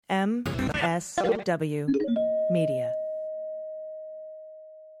MSW Media.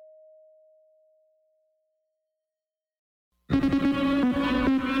 News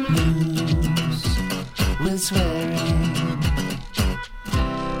with swearing.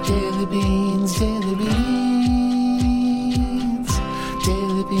 Daily beans, daily beans.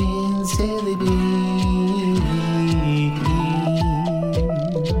 Daily beans, daily beans.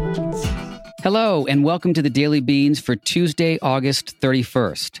 Hello, and welcome to the Daily Beans for Tuesday, August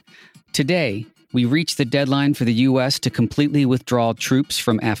 31st. Today, we reach the deadline for the U.S. to completely withdraw troops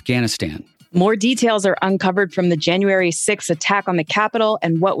from Afghanistan. More details are uncovered from the January 6th attack on the Capitol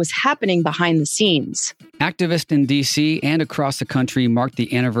and what was happening behind the scenes. Activists in D.C. and across the country marked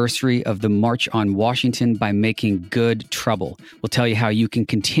the anniversary of the March on Washington by making good trouble. We'll tell you how you can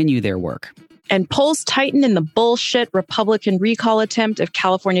continue their work. And polls tighten in the bullshit Republican recall attempt of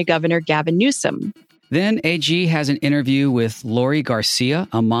California Governor Gavin Newsom. Then AG has an interview with Laurie Garcia,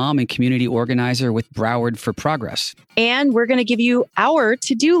 a mom and community organizer with Broward for Progress. And we're going to give you our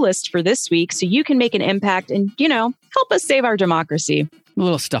to-do list for this week so you can make an impact and, help us save our democracy.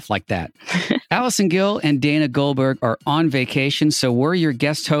 Little stuff like that. Allison Gill and Dana Goldberg are on vacation, so we're your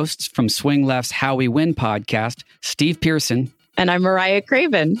guest hosts from Swing Left's How We Win podcast, Steve Pearson. And I'm Mariah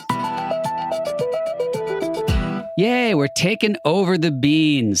Craven. Yay, we're taking over the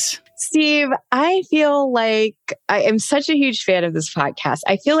beans. Steve, I feel like I am such a huge fan of this podcast.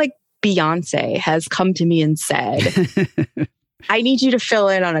 I feel like Beyonce has come to me and said, I need you to fill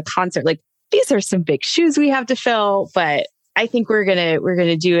in on a concert. Like, these are some big shoes we have to fill, but I think we're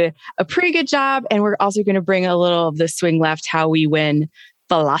gonna do a pretty good job. And we're also going to bring a little of the Swing Left, How We Win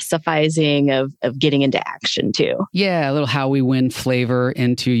philosophizing of getting into action too. Yeah, a little How We Win flavor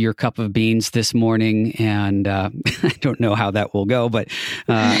into your cup of beans this morning. And I don't know how that will go, but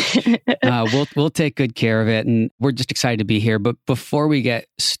we'll take good care of it. And we're just excited to be here. But before we get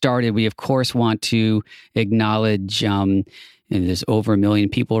started, we of course want to acknowledge there's over 1 million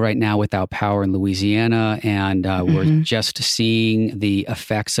people right now without power in Louisiana. And we're just seeing the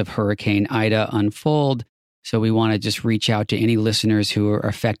effects of Hurricane Ida unfold. So we want to just reach out to any listeners who are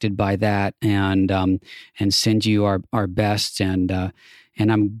affected by that and send you our best. And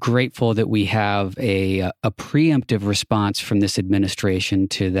I'm grateful that we have a preemptive response from this administration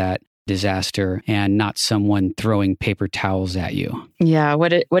to that disaster and not someone throwing paper towels at you. Yeah,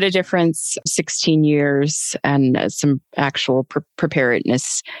 what a difference 16 years and some actual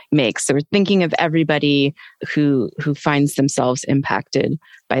preparedness makes. So we're thinking of everybody who finds themselves impacted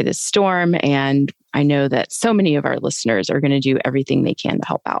by this storm. And I know that so many of our listeners are going to do everything they can to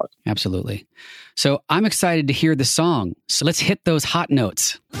help out. Absolutely. So I'm excited to hear the song. So let's hit those hot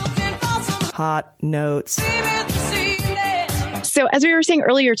notes. Hot notes. So as we were saying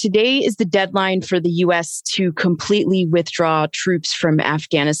earlier, today is the deadline for the U.S. to completely withdraw troops from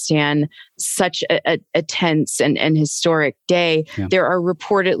Afghanistan. Such a tense and historic day. Yeah. There are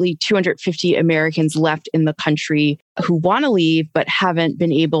reportedly 250 Americans left in the country who want to leave, but haven't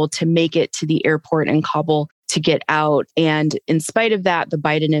been able to make it to the airport in Kabul to get out. And in spite of that, the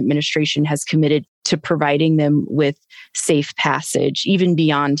Biden administration has committed to providing them with safe passage, even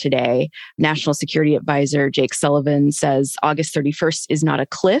beyond today. National Security Advisor Jake Sullivan says August 31st is not a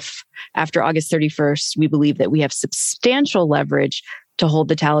cliff. After August 31st, we believe that we have substantial leverage to hold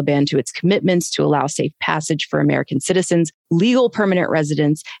the Taliban to its commitments to allow safe passage for American citizens, legal permanent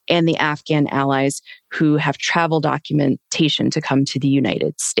residents, and the Afghan allies who have travel documentation to come to the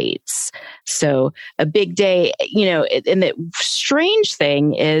United States. So a big day, and the strange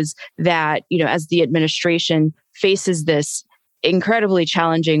thing is that, as the administration faces this incredibly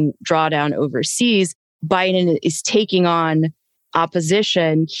challenging drawdown overseas, Biden is taking on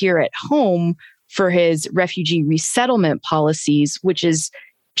opposition here at home for his refugee resettlement policies, which is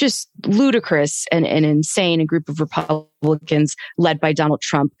just ludicrous and insane. A group of Republicans led by Donald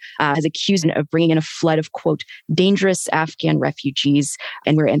Trump has accused him of bringing in a flood of, quote, dangerous Afghan refugees.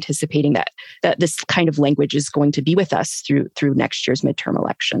 And we're anticipating that this kind of language is going to be with us through next year's midterm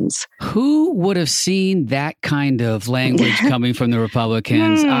elections. Who would have seen that kind of language coming from the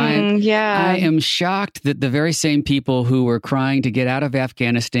Republicans? I am shocked that the very same people who were crying to get out of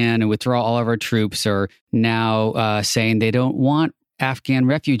Afghanistan and withdraw all of our troops are now saying they don't want Afghan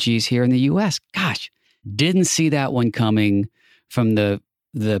refugees here in the U.S. Gosh, didn't see that one coming from the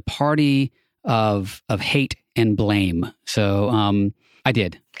party of hate and blame. So I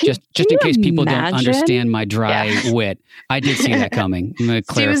did. Can Just in case you people don't imagine? understand my dry wit. I did see that coming. I'm going to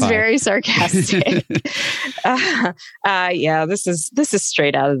clarify. He was very sarcastic. This is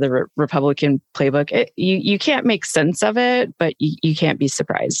straight out of the Republican playbook. You can't make sense of it, but you can't be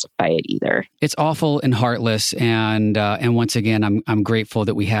surprised by it either. It's awful and heartless, and once again, I'm grateful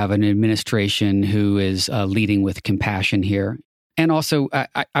that we have an administration who is leading with compassion here. And also,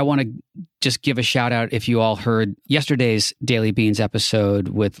 I want to just give a shout out if you all heard yesterday's Daily Beans episode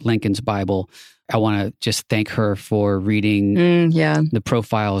with Lincoln's Bible. I want to just thank her for reading the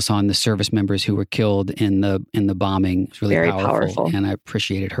profiles on the service members who were killed in the bombing. It's really very powerful, and I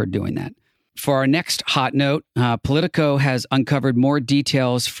appreciated her doing that. For our next hot note, Politico has uncovered more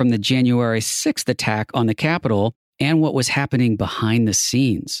details from the January 6th attack on the Capitol and what was happening behind the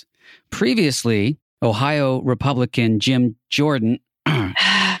scenes. Previously, Ohio Republican Jim Jordan,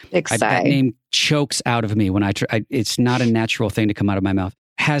 that name chokes out of me when it's not a natural thing to come out of my mouth,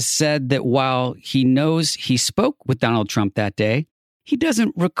 has said that while he knows he spoke with Donald Trump that day, he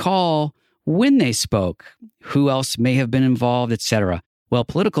doesn't recall when they spoke, who else may have been involved, etc. Well,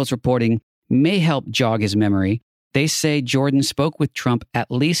 Politico's reporting may help jog his memory. They say Jordan spoke with Trump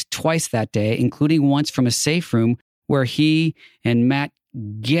at least twice that day, including once from a safe room where he and Matt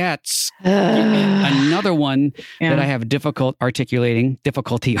Gaetz, another one that I have difficulty articulating.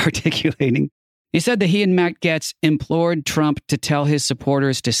 He said that he and Matt Gaetz implored Trump to tell his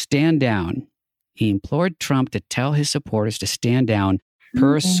supporters to stand down. He implored Trump to tell his supporters to stand down,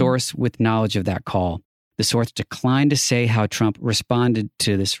 per a source with knowledge of that call. The source declined to say how Trump responded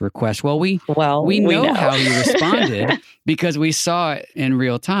to this request. Well, we know how he responded because we saw it in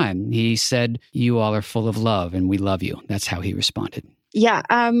real time. He said, "You all are full of love and we love you." That's how he responded. Yeah.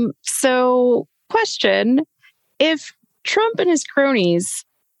 So question, if Trump and his cronies,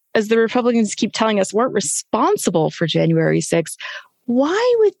 as the Republicans keep telling us, weren't responsible for January 6th,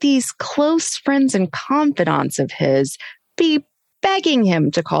 why would these close friends and confidants of his be begging him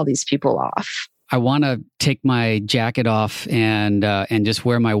to call these people off? I want to take my jacket off and just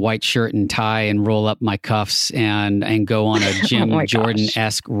wear my white shirt and tie and roll up my cuffs and go on a Jim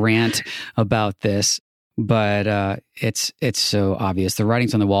Jordan-esque rant about this. But it's so obvious. The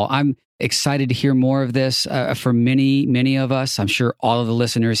writing's on the wall. I'm excited to hear more of this. For many of us, I'm sure all of the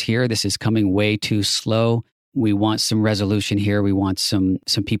listeners here, this is coming way too slow. We want some resolution here. We want some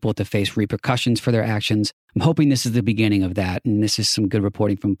people to face repercussions for their actions. I'm hoping this is the beginning of that. And this is some good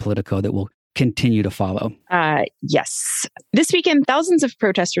reporting from Politico that will continue to follow. Yes. This weekend, thousands of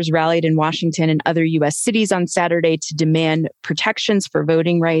protesters rallied in Washington and other U.S. cities on Saturday to demand protections for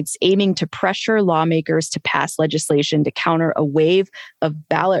voting rights, aiming to pressure lawmakers to pass legislation to counter a wave of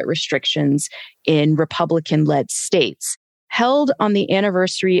ballot restrictions in Republican-led states. Held on the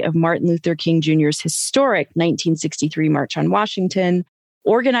anniversary of Martin Luther King Jr.'s historic 1963 March on Washington,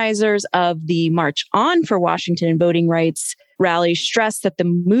 organizers of the March On for Washington and Voting Rights rally stressed that the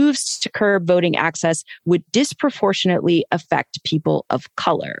moves to curb voting access would disproportionately affect people of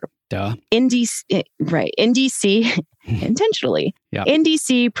color. Duh. In DC, intentionally. Yeah. In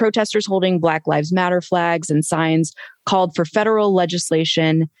DC, protesters holding Black Lives Matter flags and signs called for federal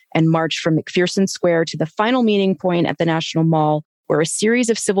legislation and marched from McPherson Square to the final meeting point at the National Mall, where a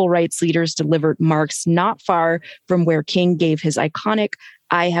series of civil rights leaders delivered remarks not far from where King gave his iconic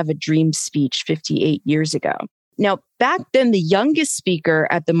 "I Have a Dream" speech 58 years ago. Now, back then, the youngest speaker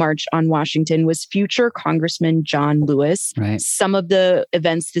at the March on Washington was future Congressman John Lewis. Right. Some of the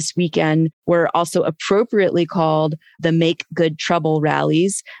events this weekend were also appropriately called the Make Good Trouble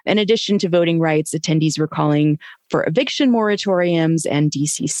rallies. In addition to voting rights, attendees were calling for eviction moratoriums and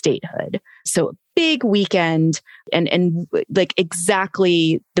DC statehood. So big weekend and like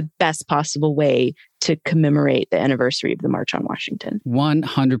exactly the best possible way to commemorate the anniversary of the March on Washington.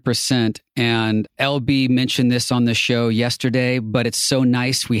 100%. And LB mentioned this on the show yesterday, but it's so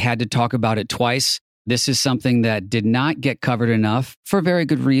nice we had to talk about it twice. This is something that did not get covered enough for very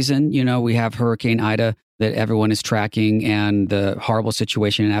good reason. You know, we have Hurricane Ida that everyone is tracking and the horrible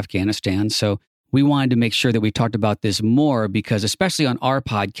situation in Afghanistan. So we wanted to make sure that we talked about this more because especially on our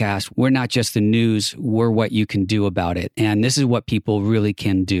podcast, we're not just the news, we're what you can do about it. And this is what people really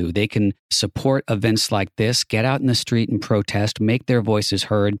can do. They can support events like this, get out in the street and protest, make their voices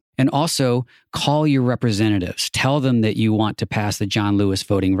heard, and also call your representatives. Tell them that you want to pass the John Lewis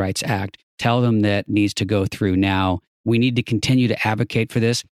Voting Rights Act. Tell them that needs to go through now. We need to continue to advocate for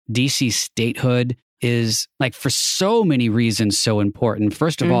this. DC statehood is, like, for so many reasons so important.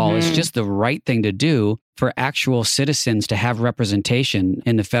 First of all, it's just the right thing to do for actual citizens to have representation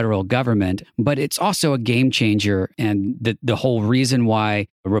in the federal government. But it's also a game changer. And the whole reason why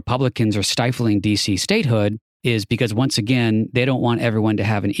Republicans are stifling DC statehood is because, once again, they don't want everyone to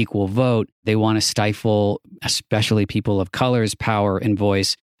have an equal vote. They want to stifle, especially people of color's power and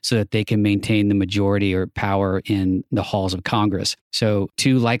voice, so that they can maintain the majority or power in the halls of Congress. So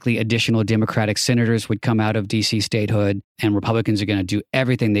 2 likely additional Democratic senators would come out of DC statehood, and Republicans are going to do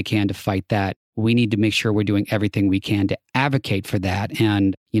everything they can to fight that. We need to make sure we're doing everything we can to advocate for that.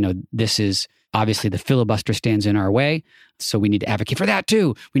 And, this is obviously the filibuster stands in our way. So we need to advocate for that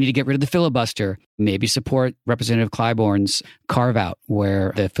too. We need to get rid of the filibuster, maybe support Representative Clybourne's carve out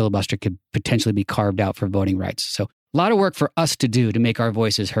where the filibuster could potentially be carved out for voting rights. So a lot of work for us to do to make our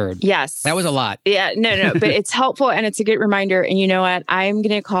voices heard. Yes. That was a lot. Yeah, no, but it's helpful and it's a good reminder. And you know what? I'm going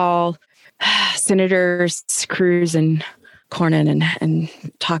to call Senators Cruz and Cornyn and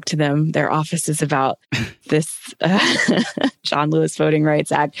talk to them, their offices, about this John Lewis Voting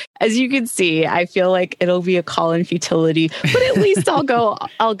Rights Act. As you can see, I feel like it'll be a call in futility, but at least I'll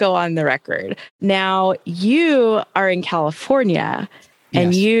go on the record. Now, you are in California.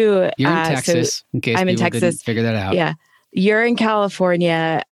 And yes. You're in Texas, so in case I'm in people Texas. Didn't figure that out. Yeah. You're in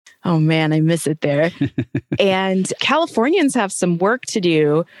California. Oh man, I miss it there. And Californians have some work to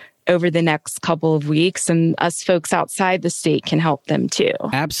do over the next couple of weeks, and us folks outside the state can help them too.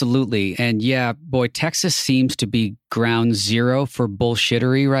 Absolutely. And yeah, boy, Texas seems to be ground zero for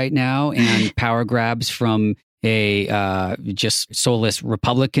bullshittery right now and power grabs from a just soulless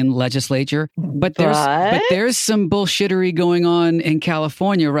Republican legislature. But there's some bullshittery going on in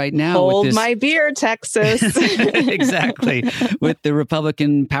California right now. Hold my beer, Texas. Exactly. With the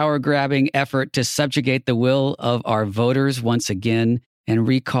Republican power grabbing effort to subjugate the will of our voters once again and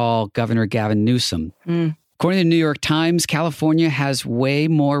recall Governor Gavin Newsom. According to the New York Times, California has way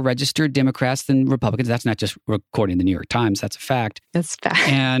more registered Democrats than Republicans. That's not just according to the New York Times. That's a fact. That's a fact.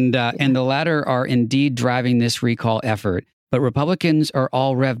 And the latter are indeed driving this recall effort. But Republicans are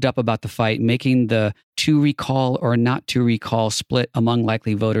all revved up about the fight, making the to recall or not to recall split among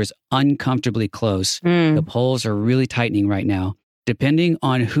likely voters uncomfortably close. The polls are really tightening right now. Depending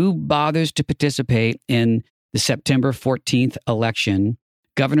on who bothers to participate in the September 14th election,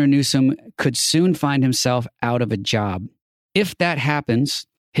 Governor Newsom could soon find himself out of a job. If that happens,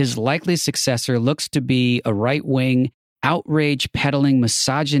 his likely successor looks to be a right-wing, outrage-peddling,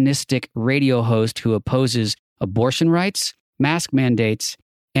 misogynistic radio host who opposes abortion rights, mask mandates,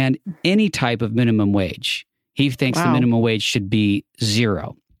 and any type of minimum wage. He thinks the minimum wage should be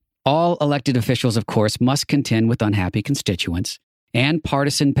 0. All elected officials, of course, must contend with unhappy constituents and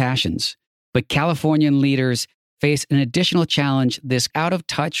partisan passions. But Californian leaders face an additional challenge: this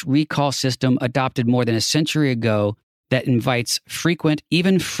out-of-touch recall system adopted more than a century ago that invites frequent,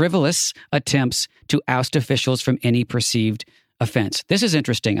 even frivolous attempts to oust officials from any perceived offense. This is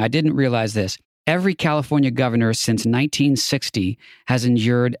interesting. I didn't realize this. Every California governor since 1960 has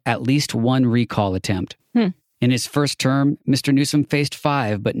endured at least one recall attempt. In his first term, Mr. Newsom faced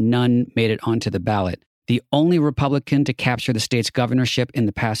 5, but none made it onto the ballot. The only Republican to capture the state's governorship in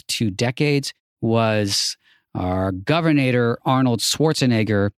the past 2 decades was our governor, Arnold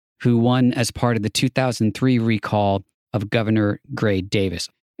Schwarzenegger, who won as part of the 2003 recall of Governor Gray Davis.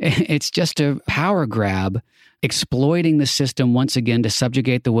 It's just a power grab, exploiting the system once again to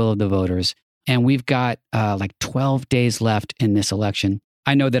subjugate the will of the voters. And we've got like 12 days left in this election.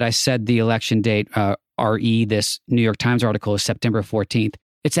 I know that I said the election date, this New York Times article, is September 14th.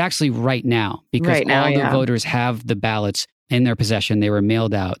 It's actually right now because the voters have the ballots in their possession. They were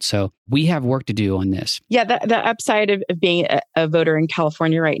mailed out. So we have work to do on this. Yeah, the upside of being a voter in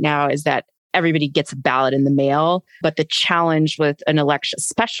California right now is that everybody gets a ballot in the mail. But the challenge with an election,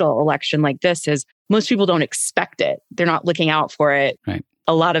 special election like this, is most people don't expect it. They're not looking out for it. Right.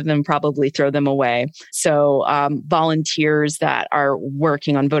 A lot of them probably throw them away. So volunteers that are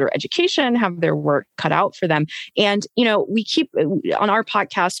working on voter education have their work cut out for them. And, we keep on our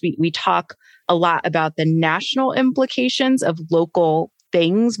podcast, we talk a lot about the national implications of local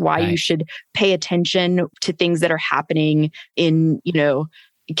things, why you should pay attention to things that are happening in,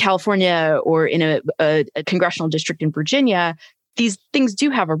 California or in a congressional district in Virginia. These things do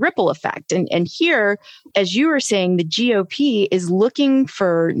have a ripple effect. And here, as you were saying, the GOP is looking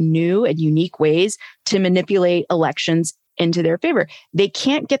for new and unique ways to manipulate elections into their favor. They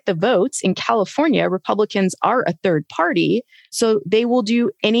can't get the votes in California. Republicans are a third party, so they will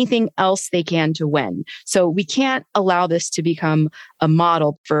do anything else they can to win. So we can't allow this to become a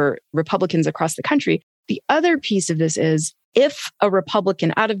model for Republicans across the country. The other piece of this is, if a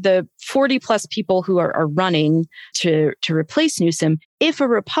Republican, out of the 40 plus people who are running to replace Newsom, if a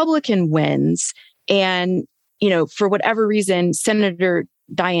Republican wins and, for whatever reason, Senator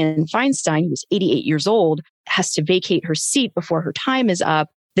Dianne Feinstein, who's 88 years old, has to vacate her seat before her time is up,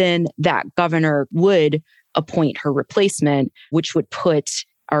 then that governor would appoint her replacement, which would put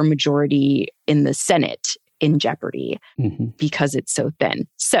our majority in the Senate in jeopardy because it's so thin.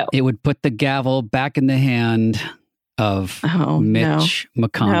 So it would put the gavel back in the hand of Mitch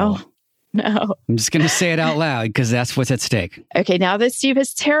McConnell. No. I'm just going to say it out loud because that's what's at stake. Okay, now that Steve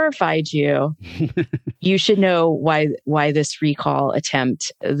has terrified you, you should know why this recall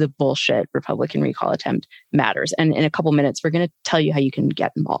attempt, the bullshit Republican recall attempt, matters. And in a couple minutes, we're going to tell you how you can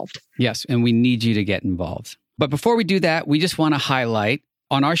get involved. Yes, and we need you to get involved. But before we do that, we just want to highlight,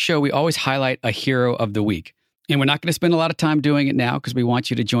 on our show, we always highlight a hero of the week. And we're not going to spend a lot of time doing it now because we want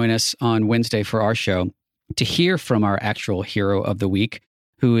you to join us on Wednesday for our show to hear from our actual hero of the week,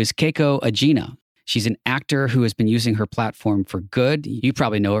 who is Keiko Agena. She's an actor who has been using her platform for good. You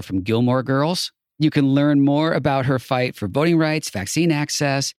probably know her from Gilmore Girls. You can learn more about her fight for voting rights, vaccine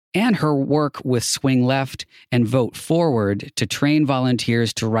access, and her work with Swing Left and Vote Forward to train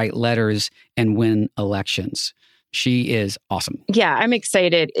volunteers to write letters and win elections. She is awesome. Yeah, I'm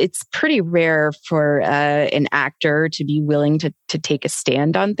excited. It's pretty rare for an actor to be willing to take a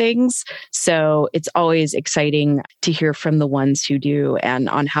stand on things. So it's always exciting to hear from the ones who do. And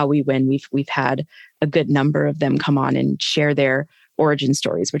on How We Win, we've had a good number of them come on and share their origin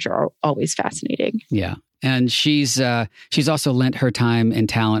stories, which are always fascinating. Yeah. And she's also lent her time and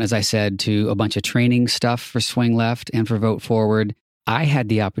talent, as I said, to a bunch of training stuff for Swing Left and for Vote Forward. I had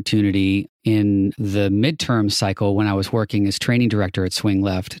the opportunity in the midterm cycle when I was working as training director at Swing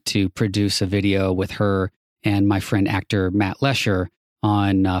Left to produce a video with her and my friend actor Matt Lesher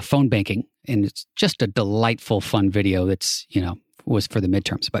on phone banking. And it's just a delightful, fun video that's, was for the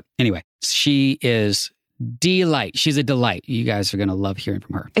midterms. But anyway, she is delight. She's a delight. You guys are going to love hearing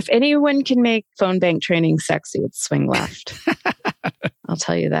from her. If anyone can make phone bank training sexy, it's Swing Left. I'll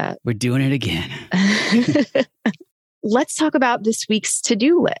tell you that. We're doing it again. Let's talk about this week's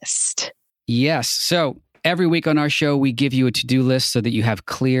to-do list. Yes. So every week on our show, we give you a to-do list so that you have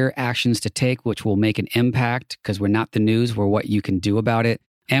clear actions to take, which will make an impact because we're not the news. We're what you can do about it.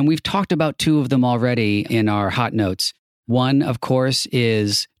 And we've talked about two of them already in our hot notes. One, of course,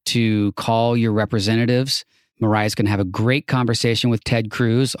 is to call your representatives. Mariah's going to have a great conversation with Ted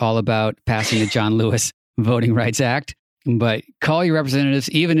Cruz all about passing the John Lewis Voting Rights Act. But call your representatives,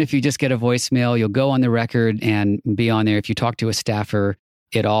 even if you just get a voicemail, you'll go on the record and be on there. If you talk to a staffer,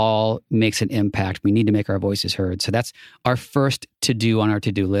 it all makes an impact. We need to make our voices heard. So that's our first to-do on our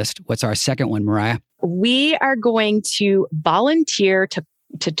to-do list. What's our second one, Mariah? We are going to volunteer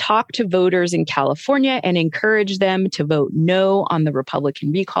to talk to voters in California and encourage them to vote no on the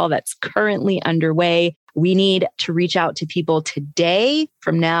Republican recall that's currently underway. We need to reach out to people today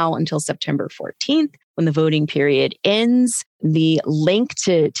from now until September 14th. When the voting period ends, the link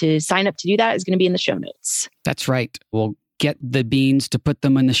to sign up to do that is going to be in the show notes. That's right. We'll get the beans to put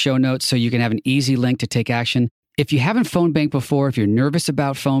them in the show notes so you can have an easy link to take action. If you haven't phone banked before, if you're nervous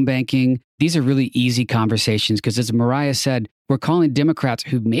about phone banking, these are really easy conversations because as Mariah said, we're calling Democrats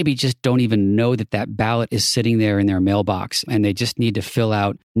who maybe just don't even know that ballot is sitting there in their mailbox and they just need to fill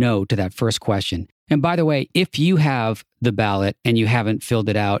out no to that first question. And by the way, if you have the ballot and you haven't filled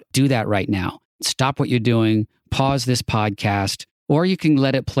it out, do that right now. Stop what you're doing, pause this podcast, or you can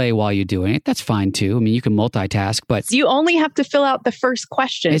let it play while you're doing it. That's fine too. I mean, you can multitask, but you only have to fill out the first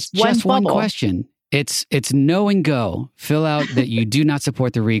question. It's just one question. It's no and go. Fill out that you do not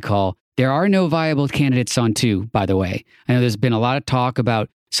support the recall. There are no viable candidates on two, by the way. I know there's been a lot of talk about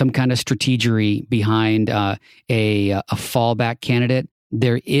some kind of strategery behind a fallback candidate.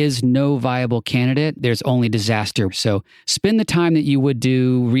 There is no viable candidate. There's only disaster. So spend the time that you would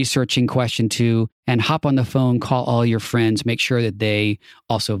do researching question 2 and hop on the phone, call all your friends, make sure that they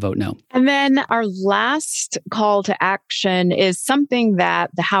also vote no. And then our last call to action is something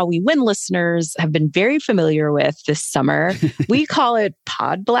that the How We Win listeners have been very familiar with this summer. We call it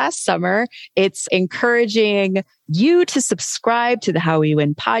Pod Blast Summer. It's encouraging you to subscribe to the How We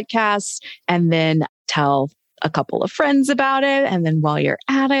Win podcast and then tell a couple of friends about it. And then while you're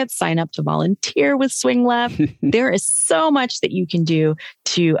at it, sign up to volunteer with Swing Left. There is so much that you can do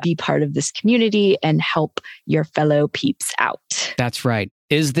to be part of this community and help your fellow peeps out. That's right.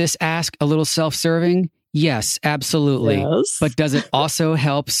 Is this ask a little self-serving? Yes, absolutely. Yes. But does it also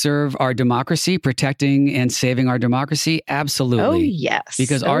help serve our democracy, protecting and saving our democracy? Absolutely. Oh, yes.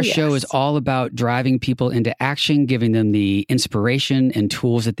 Because our show is all about driving people into action, giving them the inspiration and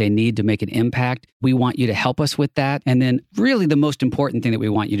tools that they need to make an impact. We want you to help us with that. And then really the most important thing that we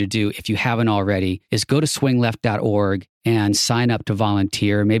want you to do, if you haven't already, is go to swingleft.org and sign up to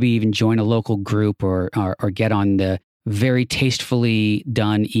volunteer, maybe even join a local group or get on the very tastefully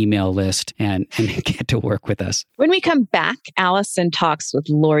done email list and get to work with us. When we come back, Allison talks with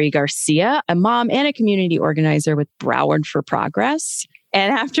Laurie Garcia, a mom and a community organizer with Broward for Progress.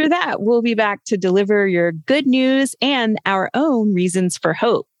 And after that, we'll be back to deliver your good news and our own reasons for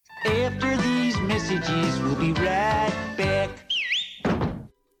hope. After these messages, we'll be right back.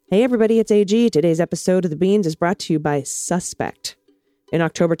 Hey everybody, it's AG. Today's episode of The Beans is brought to you by Suspect. In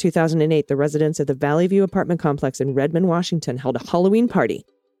October 2008, the residents of the Valley View apartment complex in Redmond, Washington held a Halloween party.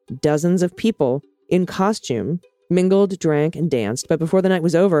 Dozens of people in costume mingled, drank, and danced, but before the night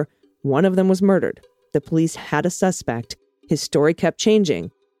was over, one of them was murdered. The police had a suspect. His story kept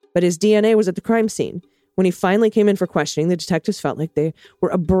changing, but his DNA was at the crime scene. When he finally came in for questioning, the detectives felt like they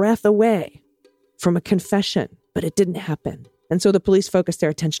were a breath away from a confession, but it didn't happen. And so the police focused their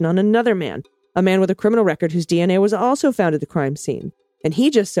attention on another man, a man with a criminal record whose DNA was also found at the crime scene. And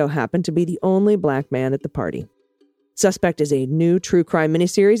he just so happened to be the only black man at the party. Suspect is a new true crime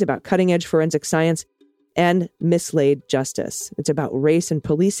miniseries about cutting-edge forensic science and mislaid justice. It's about race and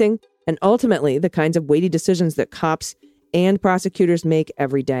policing, and ultimately the kinds of weighty decisions that cops and prosecutors make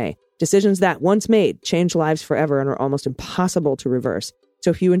every day. Decisions that, once made, change lives forever and are almost impossible to reverse.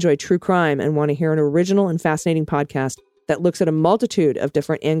 So if you enjoy true crime and want to hear an original and fascinating podcast that looks at a multitude of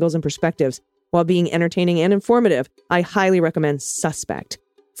different angles and perspectives while being entertaining and informative, I highly recommend Suspect.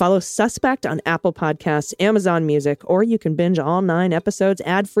 Follow Suspect on Apple Podcasts, Amazon Music, or you can binge all 9 episodes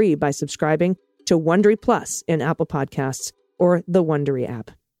ad-free by subscribing to Wondery Plus in Apple Podcasts or the Wondery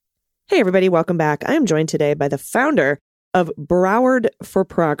app. Hey everybody, welcome back. I am joined today by the founder of Broward for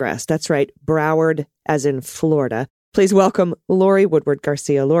Progress. That's right, Broward as in Florida. Please welcome Laurie Woodward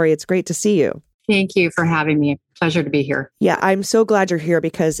Garcia. Laurie, it's great to see you. Thank you for having me. Pleasure to be here. Yeah, I'm so glad you're here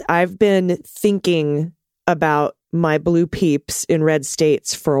because I've been thinking about my blue peeps in red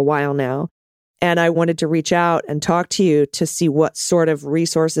states for a while now. And I wanted to reach out and talk to you to see what sort of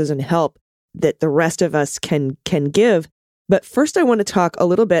resources and help that the rest of us can give. But first, I want to talk a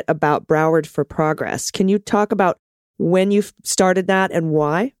little bit about Broward for Progress. Can you talk about when you started that and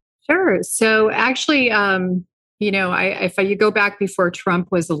why? Sure. So actually, if you go back before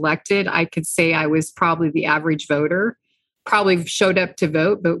Trump was elected, I could say I was probably the average voter, probably showed up to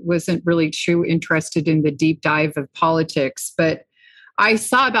vote, but wasn't really too interested in the deep dive of politics. But I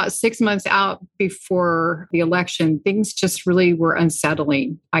saw about 6 months out before the election, things just really were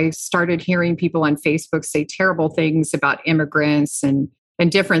unsettling. I started hearing people on Facebook say terrible things about immigrants and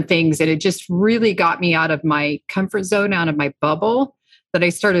different things. And it just really got me out of my comfort zone, out of my bubble, that I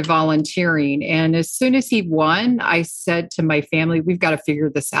started volunteering. And as soon as he won, I said to my family, we've got to figure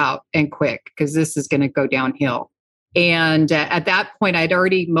this out and quick, because this is going to go downhill. And at that point, I'd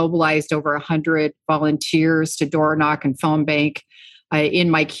already mobilized over 100 volunteers to door knock and phone bank in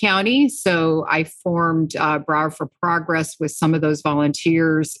my county. So I formed Broward for Progress with some of those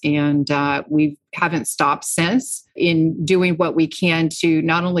volunteers, and we haven't stopped since in doing what we can to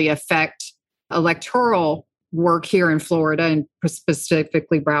not only affect electoral work here in Florida and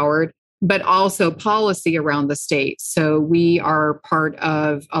specifically Broward, but also policy around the state. So we are part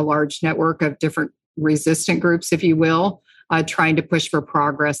of a large network of different resistant groups, if you will, trying to push for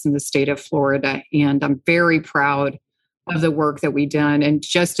progress in the state of Florida. And I'm very proud of the work that we've done. And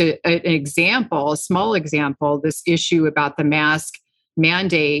just an example, a small example, this issue about the mask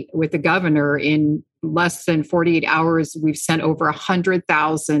mandate with the governor, in less than 48 hours, we've sent over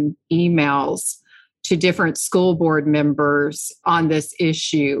 100,000 emails to different school board members on this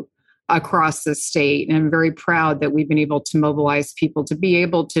issue across the state. And I'm very proud that we've been able to mobilize people to be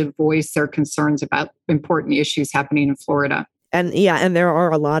able to voice their concerns about important issues happening in Florida. And there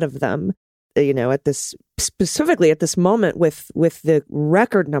are a lot of them, specifically at this moment with the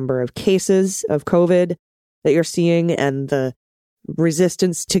record number of cases of COVID that you're seeing and the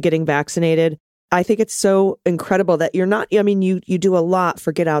resistance to getting vaccinated. I think it's so incredible that you're not, you do a lot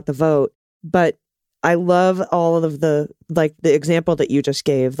for Get Out the Vote, but I love all of the example that you just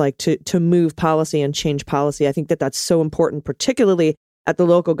gave, to move policy and change policy. I think that that's so important, particularly at the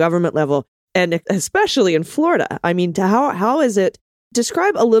local government level, and especially in Florida. I mean, how is it?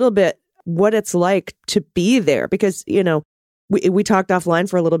 Describe a little bit what it's like to be there, because, we talked offline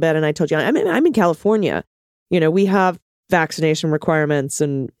for a little bit and I told you, I'm in California. We have vaccination requirements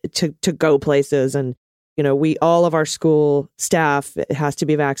and to go places, and, all of our school staff has to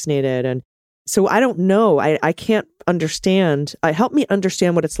be vaccinated. And so I don't know. I can't understand. Help me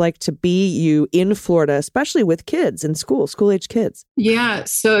understand what it's like to be you in Florida, especially with kids in school-age kids. Yeah.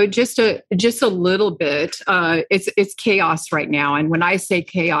 So just a little bit. It's chaos right now. And when I say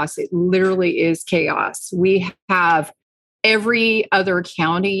chaos, it literally is chaos. We have every other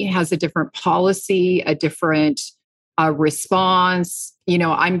county has a different policy, a different response.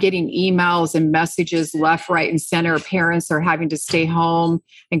 I'm getting emails and messages left, right, and center. Parents are having to stay home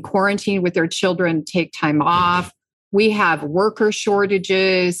and quarantine with their children, take time off. We have worker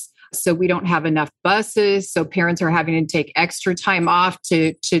shortages, so we don't have enough buses. So parents are having to take extra time off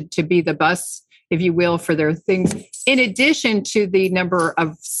to be the bus, if you will, for their things. In addition to the number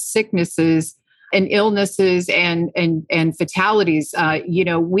of sicknesses and illnesses and fatalities,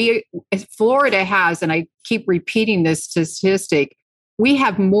 Florida has, and I keep repeating this statistic, we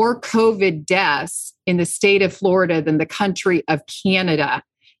have more COVID deaths in the state of Florida than the country of Canada.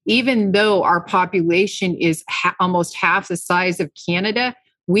 Even though our population is almost half the size of Canada,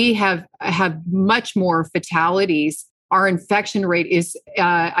 we have much more fatalities. Our infection rate is,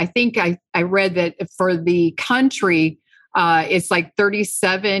 I think I read that for the country, it's like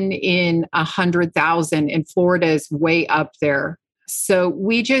 37 in 100,000, and Florida is way up there. So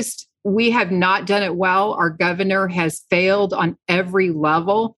we have not done it well. Our governor has failed on every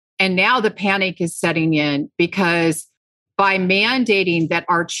level. And now the panic is setting in because by mandating that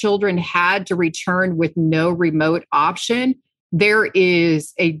our children had to return with no remote option, there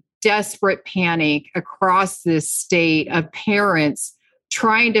is a desperate panic across this state of parents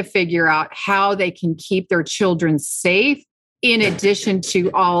trying to figure out how they can keep their children safe, in addition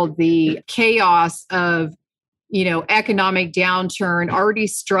to all the chaos of, economic downturn, already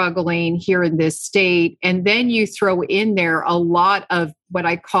struggling here in this state. And then you throw in there a lot of what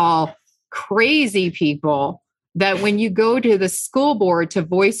I call crazy people that when you go to the school board to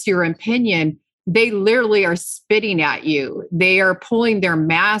voice your opinion, they literally are spitting at you. They are pulling their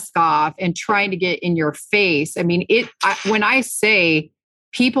mask off and trying to get in your face. I mean, when I say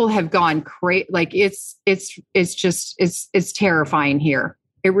people have gone crazy, like it's terrifying here.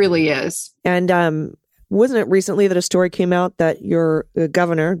 It really is. And wasn't it recently that a story came out that your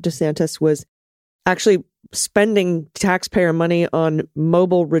governor, DeSantis, was actually spending taxpayer money on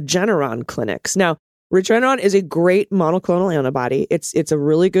mobile Regeneron clinics? Now, Regeneron is a great monoclonal antibody. It's a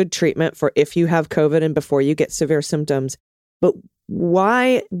really good treatment for if you have COVID and before you get severe symptoms. But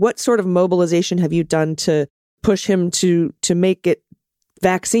what sort of mobilization have you done to push him to make it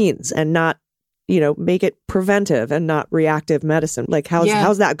vaccines and not, make it preventive and not reactive medicine? Like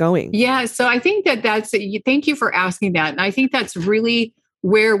how's that going? Yeah. So I think thank you for asking that. And I think that's really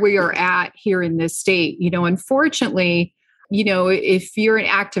where we are at here in this state. Unfortunately, if you're an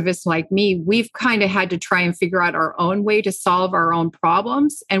activist like me, we've kind of had to try and figure out our own way to solve our own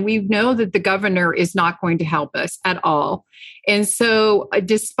problems. And we know that the governor is not going to help us at all. And so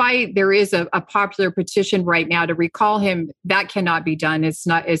despite there is a popular petition right now to recall him, that cannot be done. It's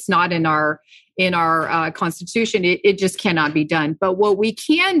not in our Constitution. It just cannot be done. But what we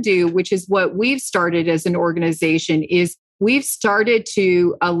can do, which is what we've started as an organization, is we've started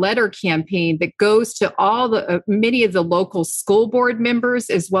a letter campaign that goes to many of the local school board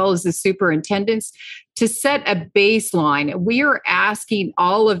members, as well as the superintendents, to set a baseline. We are asking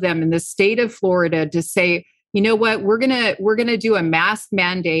all of them in the state of Florida to say, you know what, we're gonna do a mask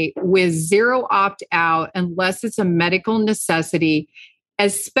mandate with zero opt-out unless it's a medical necessity,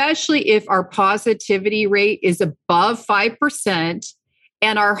 especially if our positivity rate is above 5%.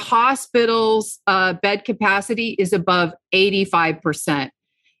 And our hospital's bed capacity is above 85%.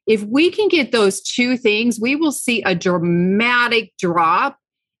 If we can get those two things, we will see a dramatic drop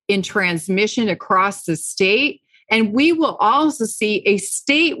in transmission across the state. And we will also see a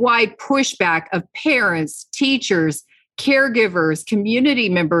statewide pushback of parents, teachers, caregivers, community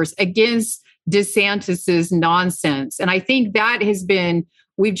members against DeSantis's nonsense. And I think that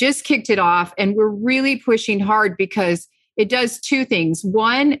we've just kicked it off, and we're really pushing hard because it does two things.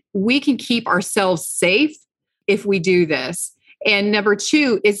 One, we can keep ourselves safe if we do this. And number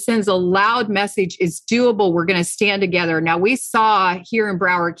two, it sends a loud message. It's doable. We're going to stand together. Now, we saw here in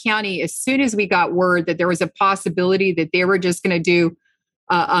Broward County, as soon as we got word that there was a possibility that they were just going to do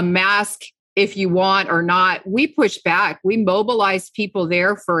a mask if you want or not, we pushed back. We mobilized people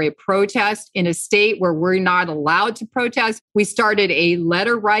there for a protest in a state where we're not allowed to protest. We started a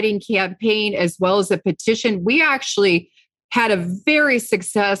letter writing campaign as well as a petition. We actually had a very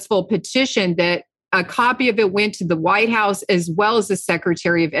successful petition that a copy of it went to the White House as well as the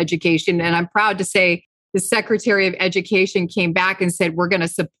Secretary of Education. And I'm proud to say the Secretary of Education came back and said, we're going to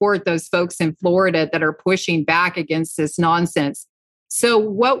support those folks in Florida that are pushing back against this nonsense. So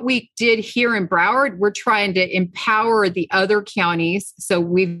what we did here in Broward, we're trying to empower the other counties. So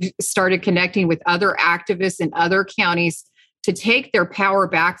we've started connecting with other activists in other counties to take their power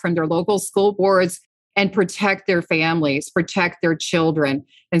back from their local school boards and protect their families, protect their children.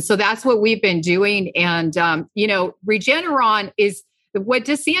 And so that's what we've been doing. And, Regeneron is what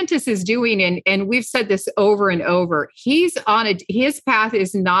DeSantis is doing, and we've said this over and over, his path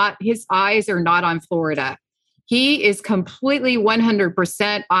is not, his eyes are not on Florida. He is completely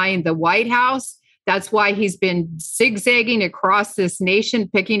 100% eyeing the White House. That's why he's been zigzagging across this nation,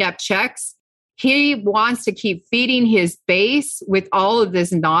 picking up checks. He wants to keep feeding his base with all of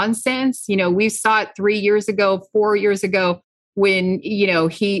this nonsense. We saw it 3 years ago, 4 years ago, when,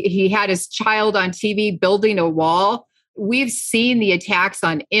 he had his child on TV building a wall. We've seen the attacks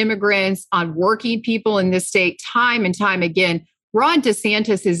on immigrants, on working people in this state time and time again. Ron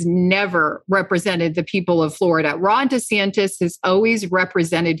DeSantis has never represented the people of Florida. Ron DeSantis has always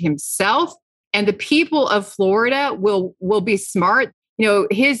represented himself, and the people of Florida will be smart.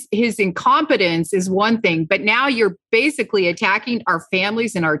 His incompetence is one thing, but now you're basically attacking our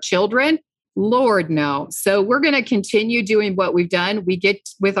families and our children. Lord, no. So we're going to continue doing what we've done. We get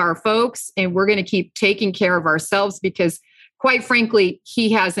with our folks, and we're going to keep taking care of ourselves because, quite frankly,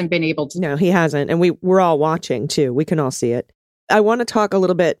 he hasn't been able to. No, he hasn't. And we're all watching, too. We can all see it. I want to talk a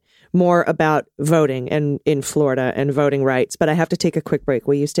little bit more about voting and in Florida and voting rights, but I have to take a quick break.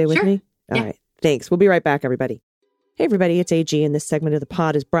 Will you stay with Sure. me? All right. Thanks. We'll be right back, everybody. Hey, everybody. It's AG, and this segment of the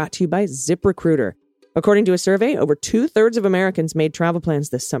pod is brought to you by ZipRecruiter. According to a survey, over 2/3 of Americans made travel plans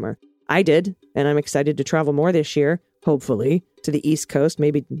this summer. I did, and I'm excited to travel more this year, hopefully, to the East Coast,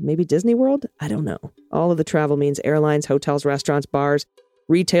 maybe Disney World? I don't know. All of the travel means airlines, hotels, restaurants, bars,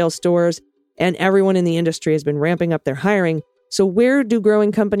 retail stores, and everyone in the industry has been ramping up their hiring. So where do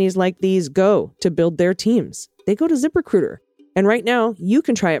growing companies like these go to build their teams? They go to ZipRecruiter. And right now, you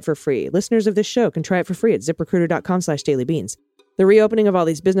can try it for free. Listeners of this show can try it for free at ZipRecruiter.com/dailybeans. The reopening of all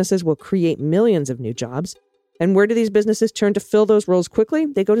these businesses will create millions of new jobs. And where do these businesses turn to fill those roles quickly?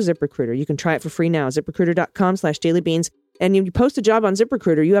 They go to ZipRecruiter. You can try it for free now, ZipRecruiter.com/dailybeans. And when you post a job on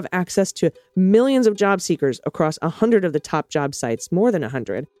ZipRecruiter, you have access to millions of job seekers across 100 of the top job sites, more than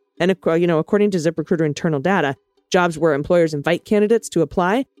 100. And, according to ZipRecruiter internal data, jobs where employers invite candidates to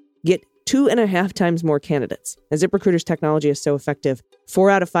apply get 2.5 times more candidates. And ZipRecruiter's technology is so effective,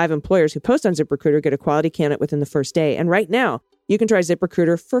 4 out of 5 employers who post on ZipRecruiter get a quality candidate within the first day. And right now, you can try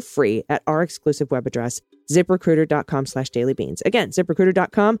ZipRecruiter for free at our exclusive web address, ZipRecruiter.com/dailybeans. Again,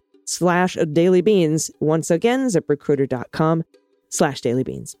 ZipRecruiter.com/dailybeans. Once again,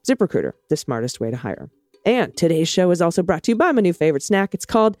 ZipRecruiter.com/dailybeans. ZipRecruiter, the smartest way to hire. And today's show is also brought to you by my new favorite snack. It's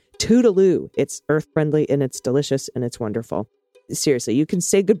called Toodaloo. It's earth-friendly and it's delicious and it's wonderful. Seriously, you can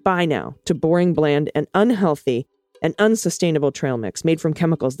say goodbye now to boring, bland, and unhealthy and unsustainable trail mix made from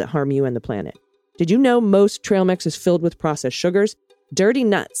chemicals that harm you and the planet. Did you know most trail mix is filled with processed sugars, dirty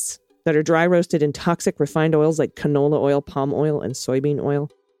nuts that are dry roasted in toxic refined oils like canola oil, palm oil, and soybean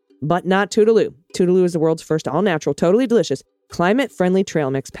oil? But not Toodaloo. Toodaloo is the world's first all-natural, totally delicious, climate-friendly trail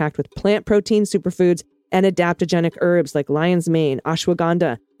mix packed with plant protein superfoods and adaptogenic herbs like lion's mane,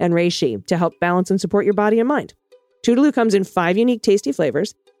 ashwagandha, and reishi to help balance and support your body and mind. Toodaloo comes in 5 unique tasty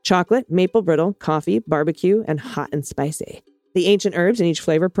flavors: chocolate, maple brittle, coffee, barbecue, and hot and spicy. The ancient herbs in each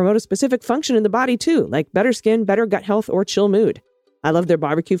flavor promote a specific function in the body too, like better skin, better gut health, or chill mood. I love their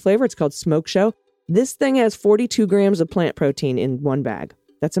barbecue flavor. It's called Smoke Show. This thing has 42 grams of plant protein in one bag.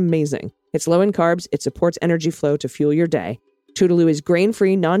 That's amazing. It's low in carbs. It supports energy flow to fuel your day. Toodaloo is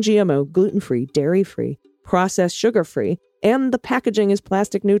grain-free, non-GMO, gluten-free, dairy-free, processed sugar-free, and the packaging is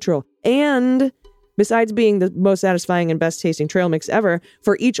plastic neutral. And besides being the most satisfying and best tasting trail mix ever,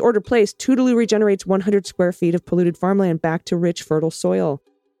 for each order placed, Toodaloo regenerates 100 square feet of polluted farmland back to rich, fertile soil.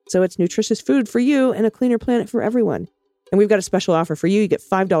 So it's nutritious food for you and a cleaner planet for everyone. And we've got a special offer for you. You get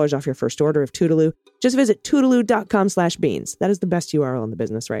 $5 off your first order of Toodaloo. Just visit Toodaloo.com/beans. That is the best URL in the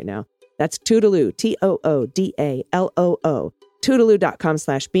business right now. That's Toodaloo, Toodaloo.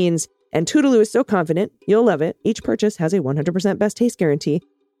 Toodaloo.com/beans. And Toodaloo is so confident, you'll love it. Each purchase has a 100% best taste guarantee.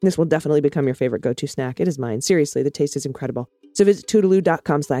 This will definitely become your favorite go-to snack. It is mine. Seriously, the taste is incredible. So visit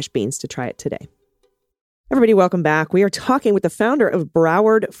Toodaloo.com/beans to try it today. Everybody, welcome back. We are talking with the founder of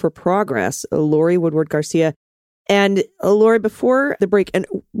Broward for Progress, Laurie Woodward Garcia. And Laurie, before the break, and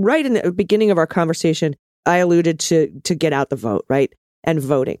right in the beginning of our conversation, I alluded to get out the vote, right? And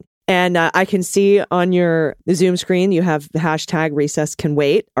voting. And I can see on your Zoom screen, you have the hashtag recess can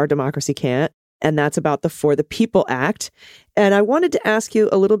wait, our democracy can't. And that's about the For the People Act. And I wanted to ask you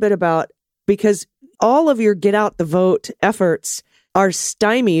a little bit about, because all of your get out the vote efforts are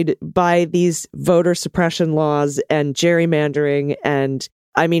stymied by these voter suppression laws and gerrymandering. And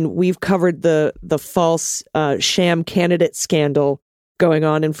I mean, we've covered the false sham candidate scandal going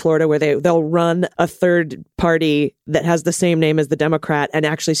on in Florida, where they'll run a third party that has the same name as the Democrat and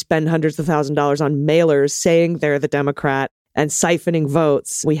actually spend hundreds of $1,000s on mailers saying they're the Democrat and siphoning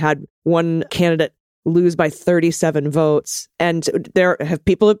votes. We had one candidate lose by 37 votes. And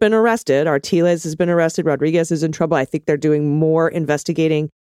people have been arrested. Artiles has been arrested. Rodriguez is in trouble. I think they're doing more investigating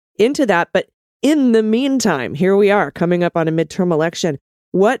into that. But in the meantime, here we are coming up on a midterm election.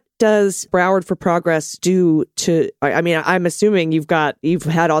 What does Broward for Progress do to, I mean, I'm assuming you've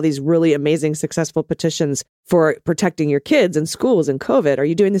had all these really amazing, successful petitions for protecting your kids and schools and COVID. Are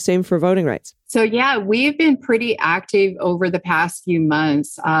you doing the same for voting rights? So yeah, we've been pretty active over the past few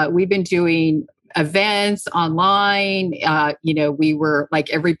months. We've been doing events online. We were like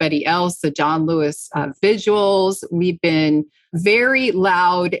everybody else, the John Lewis visuals. We've been very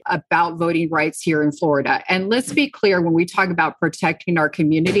loud about voting rights here in Florida. And let's be clear, when we talk about protecting our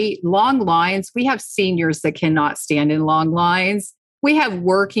community, long lines, we have seniors that cannot stand in long lines. We have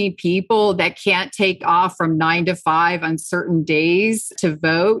working people that can't take off from 9 to 5 on certain days to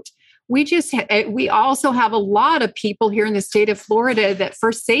vote. We also have a lot of people here in the state of Florida that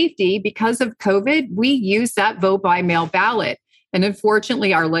for safety, because of COVID, we use that vote by mail ballot. And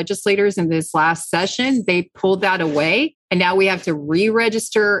unfortunately, our legislators in this last session, they pulled that away. And now we have to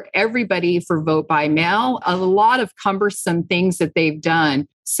re-register everybody for vote by mail. A lot of cumbersome things that they've done.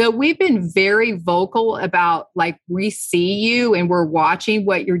 So we've been very vocal about, like, we see you and we're watching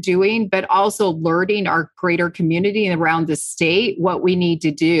what you're doing, but also alerting our greater community around the state what we need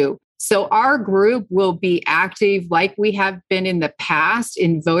to do. So our group will be active like we have been in the past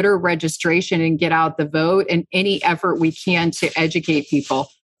in voter registration and get out the vote and any effort we can to educate people.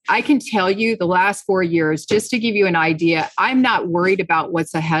 I can tell you the last 4 years, just to give you an idea, I'm not worried about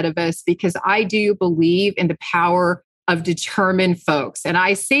what's ahead of us because I do believe in the power of determined folks. And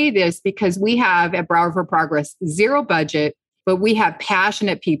I say this because we have at Broward for Progress zero budget, but we have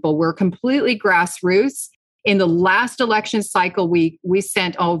passionate people. We're completely grassroots. In the last election cycle, we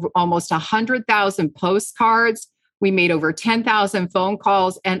sent over almost 100,000 postcards. We made over 10,000 phone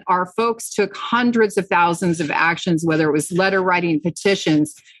calls, and our folks took hundreds of thousands of actions, whether it was letter writing,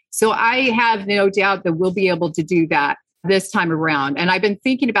 petitions. So I have no doubt that we'll be able to do that this time around. And I've been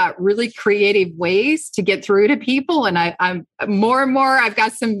thinking about really creative ways to get through to people. And I'm more and more, I've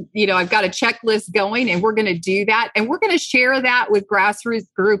got some, I've got a checklist going, and we're going to do that. And we're going to share that with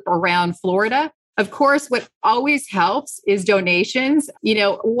grassroots group around Florida. Of course, what always helps is donations.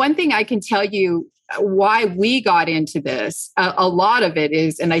 One thing I can tell you why we got into this, a lot of it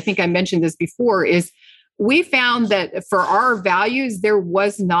is, and I think I mentioned this before, is we found that for our values, there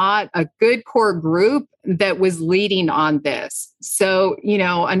was not a good core group that was leading on this. So,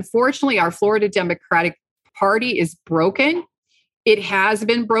 unfortunately, our Florida Democratic Party is broken. It has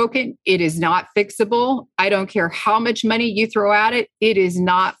been broken. It is not fixable. I don't care how much money you throw at it. It is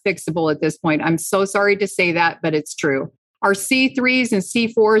not fixable at this point. I'm so sorry to say that, but it's true. Our C3s and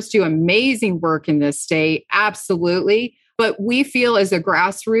C4s do amazing work in this state. Absolutely. But we feel as a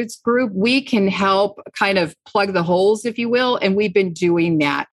grassroots group, we can help kind of plug the holes, if you will. And we've been doing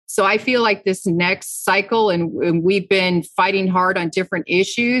that. So I feel like this next cycle, and we've been fighting hard on different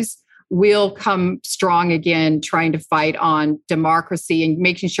issues, we'll come strong again, trying to fight on democracy and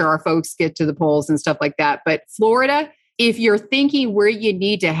making sure our folks get to the polls and stuff like that. But Florida, if you're thinking where you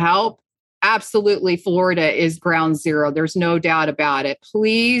need to help, absolutely, Florida is ground zero. There's no doubt about it.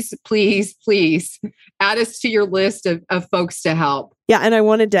 Please, please, please add us to your list of folks to help. Yeah, and I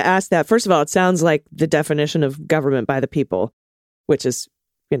wanted to ask that. First of all, it sounds like the definition of government by the people, which is,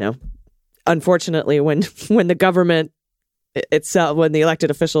 unfortunately, when the government itself, when the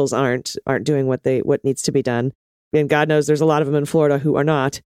elected officials aren't doing what needs to be done, and God knows there's a lot of them in Florida who are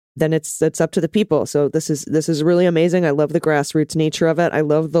not, then it's up to the people. So this is really amazing. I love the grassroots nature of it. I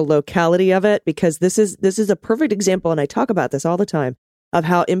love the locality of it, because this is a perfect example, and I talk about this all the time, of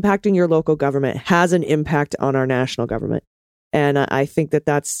how impacting your local government has an impact on our national government. And I think that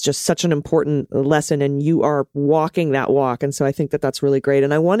that's just such an important lesson, and you are walking that walk. And so I think that that's really great.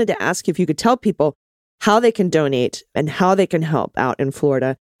 And I wanted to ask you if you could tell people how they can donate and how they can help out in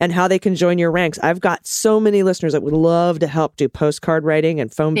Florida and how they can join your ranks. I've got so many listeners that would love to help do postcard writing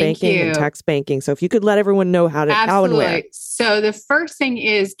and phone banking and text banking. So if you could let everyone know how and where. So the first thing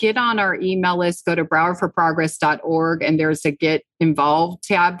is get on our email list, go to browardforprogress.org, and there's a Get Involved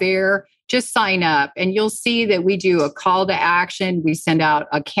tab there. Just sign up, and you'll see that we do a call to action. We send out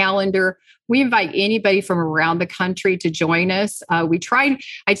a calendar. We invite anybody from around the country to join us. I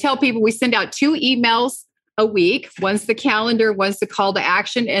tell people we send out 2 emails a week. One's the calendar, one's the call to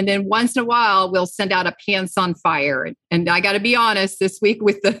action. And then once in a while, we'll send out a Pants on Fire. And I got to be honest, this week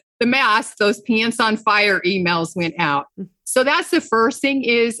with the mask, those Pants on Fire emails went out. So that's the first thing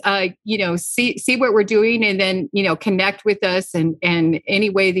is, see what we're doing, and then, connect with us and any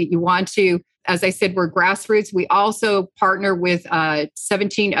way that you want to. As I said, we're grassroots. We also partner with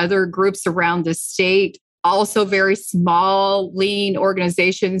 17 other groups around the state, also very small, lean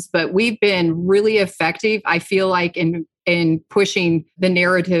organizations, but we've been really effective, I feel like, in pushing the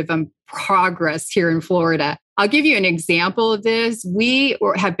narrative of progress here in Florida. I'll give you an example of this. We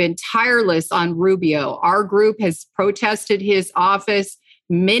have been tireless on Rubio. Our group has protested his office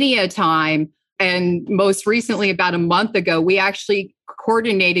many a time. And most recently, about a month ago, we actually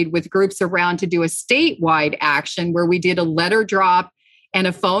coordinated with groups around to do a statewide action where we did a letter drop and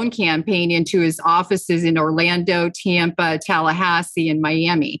a phone campaign into his offices in Orlando, Tampa, Tallahassee, and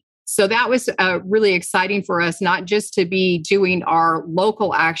Miami. So that was really exciting for us, not just to be doing our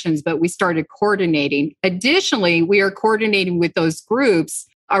local actions, but we started coordinating. Additionally, we are coordinating with those groups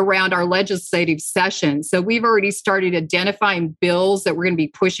around our legislative session. So we've already started identifying bills that we're going to be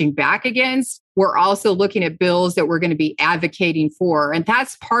pushing back against. We're also looking at bills that we're going to be advocating for. And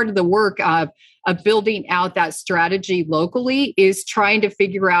that's part of the work of building out that strategy locally, is trying to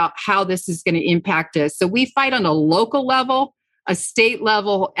figure out how this is going to impact us. So we fight on a local level, a state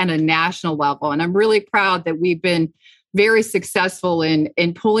level, and a national level. And I'm really proud that we've been very successful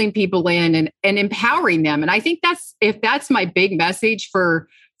in pulling people in and empowering them. And I think that's my big message for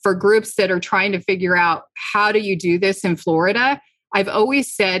groups that are trying to figure out, how do you do this in Florida? I've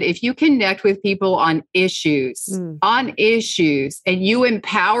always said, if you connect with people on issues, and you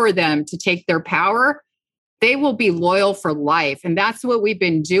empower them to take their power, they will be loyal for life. And that's what we've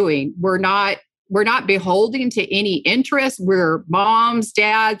been doing. We're not beholden to any interest. We're moms,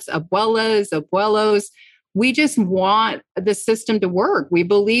 dads, abuelos. We just want the system to work. We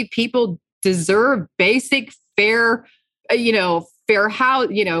believe people deserve basic, fair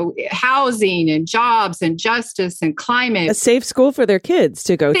housing and jobs and justice and climate. A safe school for their kids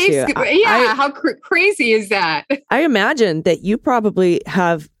to go to. How crazy is that? I imagine that you probably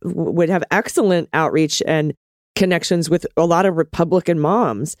would have excellent outreach and connections with a lot of Republican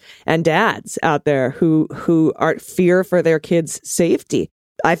moms and dads out there who are fear for their kids' safety.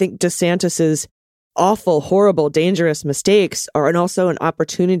 I think DeSantis's awful, horrible, dangerous mistakes are also an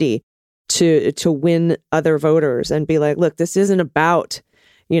opportunity to win other voters and be like, look, this isn't about,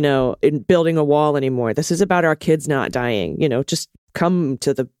 building a wall anymore. This is about our kids not dying. Just come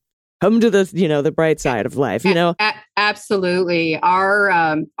to the the bright side of life. Absolutely.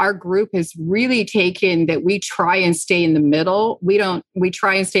 Our group has really taken that we try and stay in the middle. We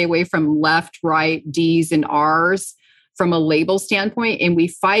try and stay away from left, right, D's and R's from a label standpoint, and we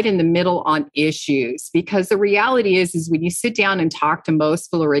fight in the middle on issues, because the reality is when you sit down and talk to most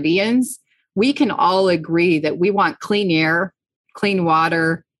Floridians, we can all agree that we want clean air, clean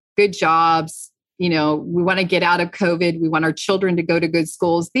water, good jobs. We want to get out of COVID. We want our children to go to good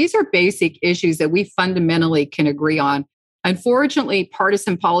schools. These are basic issues that we fundamentally can agree on. Unfortunately,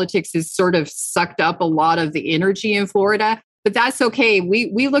 partisan politics has sort of sucked up a lot of the energy in Florida, but that's okay.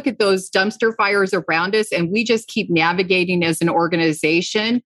 We look at those dumpster fires around us and we just keep navigating as an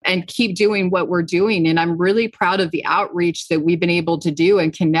organization and keep doing what we're doing. And I'm really proud of the outreach that we've been able to do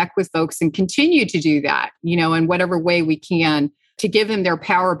and connect with folks and continue to do that, in whatever way we can to give them their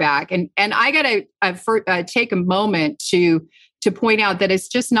power back. And I got to take a moment to point out that it's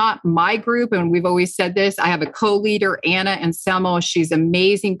just not my group. And we've always said this. I have a co-leader, Anna Anselmo. She's an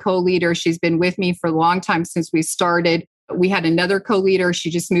amazing co-leader. She's been with me for a long time since we started. We had another co-leader. She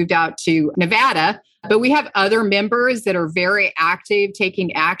just moved out to Nevada. But we have other members that are very active,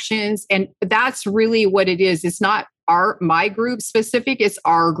 taking actions. And that's really what it is. It's not my group specific, it's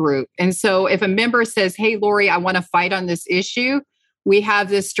our group. And so if a member says, hey, Laurie, I want to fight on this issue, we have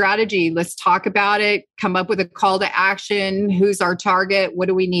this strategy. Let's talk about it, come up with a call to action. Who's our target? What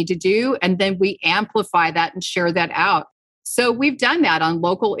do we need to do? And then we amplify that and share that out. So we've done that on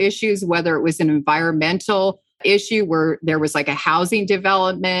local issues, whether it was an environmental issue where there was like a housing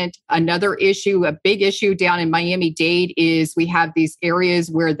development. Another issue, a big issue down in Miami-Dade is we have these areas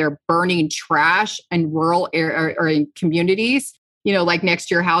where they're burning trash in rural or in communities. Like next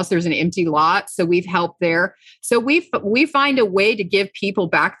to your house, there's an empty lot. So we've helped there. So we find a way to give people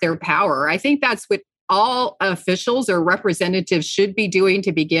back their power. I think that's what all officials or representatives should be doing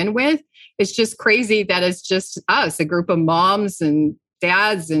to begin with. It's just crazy that it's just us, a group of moms and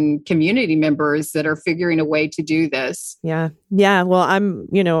dads and community members that are figuring a way to do this. Yeah. Well,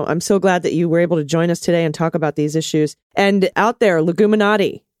 I'm so glad that you were able to join us today and talk about these issues. And out there,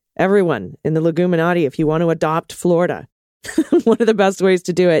 Leguminati, everyone in the Leguminati, if you want to adopt Florida, one of the best ways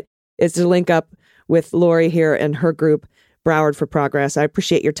to do it is to link up with Laurie here and her group, Broward for progress. I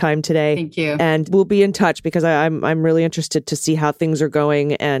appreciate your time today. Thank you. And we'll be in touch because I'm really interested to see how things are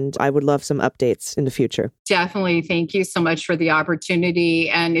going, and I would love some updates in the future. Definitely. Thank you so much for the opportunity.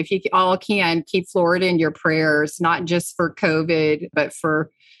 And if you all can, keep Florida in your prayers, not just for COVID, but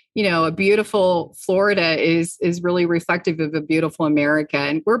for, a beautiful Florida is really reflective of a beautiful America.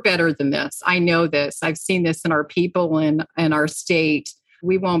 And we're better than this. I know this. I've seen this in our people and our state.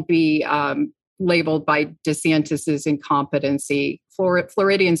 We won't be labeled by DeSantis's incompetency.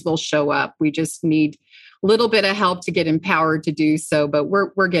 Floridians will show up. We just need a little bit of help to get empowered to do so, but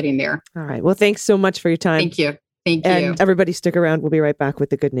we're getting there. All right. Well, thanks so much for your time. Thank you. Thank you. And everybody stick around. We'll be right back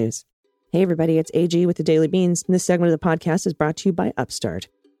with the good news. Hey, everybody. It's AG with the Daily Beans. And this segment of the podcast is brought to you by Upstart.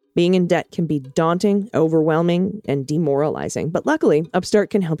 Being in debt can be daunting, overwhelming, and demoralizing. But luckily, Upstart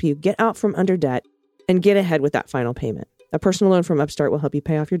can help you get out from under debt and get ahead with that final payment. A personal loan from Upstart will help you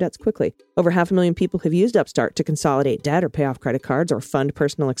pay off your debts quickly. Over 500,000 people have used Upstart to consolidate debt or pay off credit cards or fund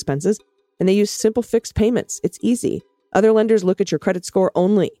personal expenses, and they use simple fixed payments. It's easy. Other lenders look at your credit score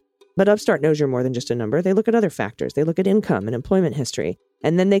only, but Upstart knows you're more than just a number. They look at other factors. They look at income and employment history,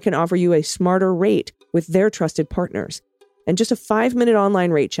 and then they can offer you a smarter rate with their trusted partners. And just a 5-minute online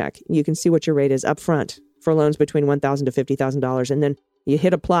rate check, you can see what your rate is up front for loans between $1,000 to $50,000, and then you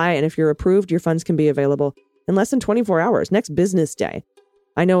hit apply, and if you're approved, your funds can be available in less than 24 hours, next business day.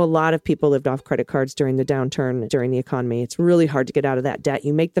 I know a lot of people lived off credit cards during the downturn, during the economy. It's really hard to get out of that debt.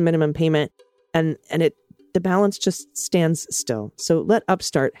 You make the minimum payment and the balance just stands still. So let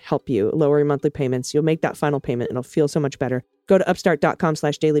Upstart help you lower your monthly payments. You'll make that final payment and it'll feel so much better. Go to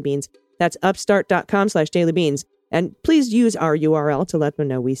upstart.com/dailybeans. That's upstart.com/dailybeans. And please use our URL to let them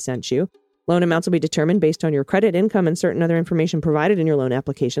know we sent you. Loan amounts will be determined based on your credit, income, and certain other information provided in your loan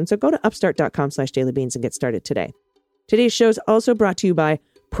application. So go to upstart.com/dailybeans and get started today. Today's show is also brought to you by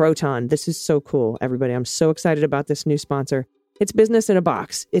Proton. This is so cool, everybody. I'm so excited about this new sponsor. It's business in a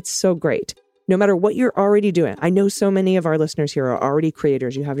box. It's so great. No matter what you're already doing. I know so many of our listeners here are already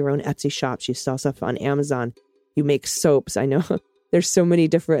creators. You have your own Etsy shops. You sell stuff on Amazon. You make soaps. I know there's so many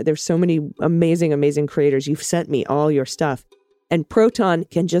amazing creators. You've sent me all your stuff. And Proton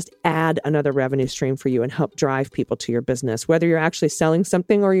can just add another revenue stream for you and help drive people to your business, whether you're actually selling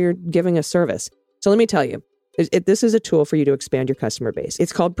something or you're giving a service. So let me tell you, this is a tool for you to expand your customer base.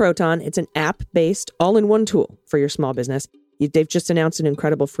 It's called Proton. It's an app-based, all-in-one tool for your small business. They've just announced an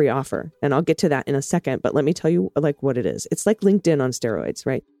incredible free offer, and I'll get to that in a second, but let me tell you what it is. It's like LinkedIn on steroids,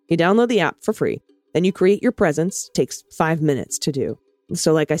 right? You download the app for free, then you create your presence. It takes 5 minutes to do.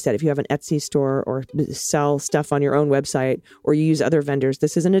 So like I said, if you have an Etsy store or sell stuff on your own website or you use other vendors,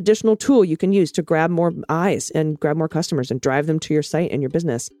 this is an additional tool you can use to grab more eyes and grab more customers and drive them to your site and your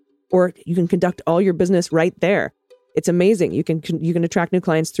business. Or you can conduct all your business right there. It's amazing. You can attract new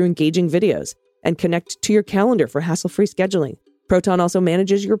clients through engaging videos and connect to your calendar for hassle-free scheduling. Proton also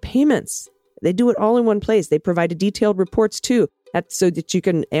manages your payments. They do it all in one place. They provide detailed reports too, so that you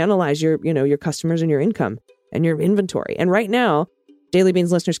can analyze your customers and your income and your inventory. And right now, Daily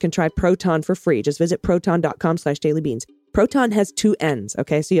Beans listeners can try Proton for free. Just visit proton.com/dailybeans. Proton has 2 N's,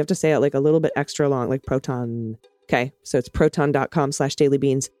 okay? So you have to say it like a little bit extra long, like Proton. Okay, so it's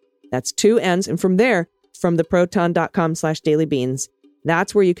proton.com/dailybeans. That's 2 N's. And from there, from the proton.com/dailybeans,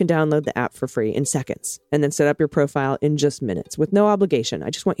 that's where you can download the app for free in seconds and then set up your profile in just minutes with no obligation. I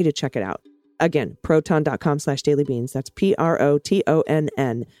just want you to check it out. Again, proton.com/dailybeans. That's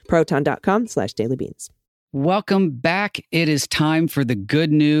PROTONN, proton.com/dailybeans. Welcome back. It is time for the good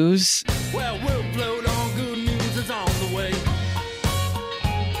news. Well, we'll float on. Good news is on the way.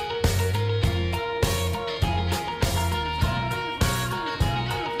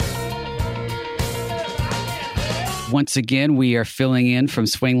 Once again, we are filling in from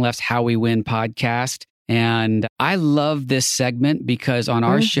Swing Left's How We Win podcast. And I love this segment because on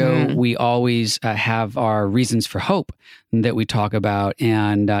our show, we always have our reasons for hope that we talk about.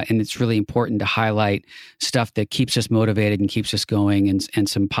 And it's really important to highlight stuff that keeps us motivated and keeps us going and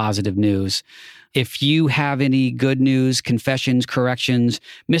some positive news. If you have any good news, confessions, corrections,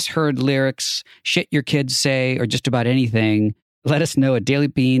 misheard lyrics, shit your kids say, or just about anything, let us know at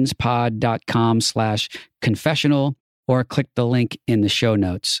dailybeanspod.com/confessional or click the link in the show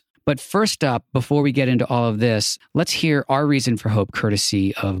notes. But first up, before we get into all of this, let's hear our reason for hope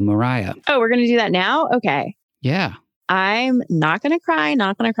courtesy of Mariah. Oh, we're going to do that now? Okay. Yeah. I'm not going to cry,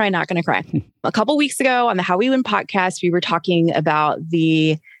 not going to cry, not going to cry. A couple weeks ago on the How We Win podcast, we were talking about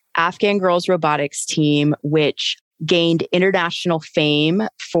the Afghan Girls Robotics team, which gained international fame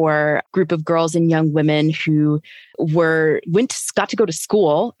for a group of girls and young women who got to go to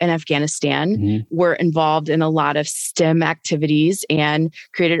school in Afghanistan, were involved in a lot of STEM activities, and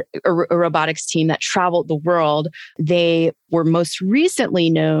created a robotics team that traveled the world. They were most recently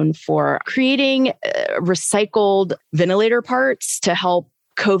known for creating recycled ventilator parts to help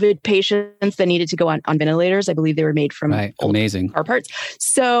COVID patients that needed to go on ventilators. I believe they were made from old car parts.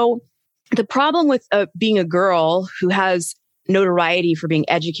 So the problem with being a girl who has notoriety for being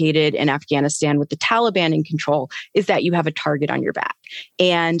educated in Afghanistan with the Taliban in control is that you have a target on your back.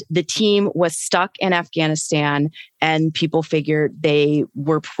 And the team was stuck in Afghanistan, and people figured they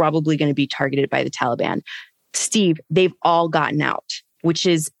were probably going to be targeted by the Taliban. Steve, they've all gotten out, which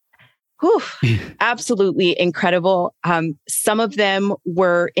is absolutely incredible. Some of them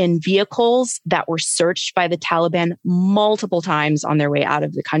were in vehicles that were searched by the Taliban multiple times on their way out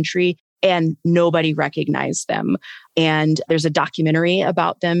of the country, and nobody recognized them. And there's a documentary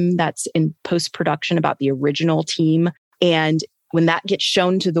about them that's in post-production about the original team. And when that gets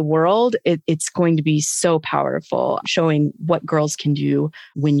shown to the world, it's going to be so powerful, showing what girls can do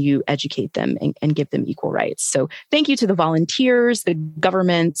when you educate them and give them equal rights. So thank you to the volunteers, the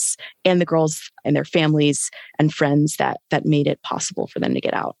governments, and the girls and their families and friends that made it possible for them to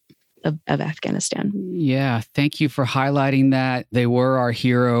get out of Afghanistan. Yeah. Thank you for highlighting that. They were our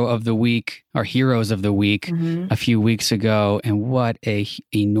hero of the week, our heroes of the week a few weeks ago. And what a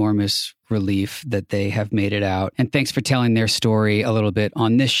enormous relief that they have made it out. And thanks for telling their story a little bit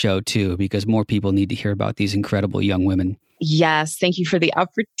on this show too, because more people need to hear about these incredible young women. Yes, thank you for the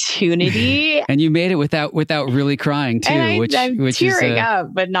opportunity. And you made it without really crying too, I'm which tearing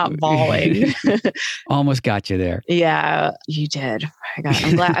up, but not bawling. Almost got you there. Yeah, you did.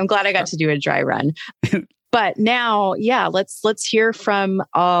 I'm glad I got to do a dry run. But now, let's hear from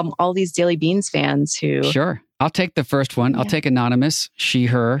all these Daily Beans fans who. Sure, I'll take the first one. I'll take anonymous. She,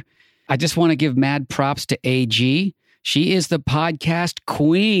 her. I just want to give mad props to AG. She is the podcast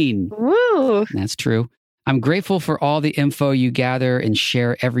queen. Woo! That's true. I'm grateful for all the info you gather and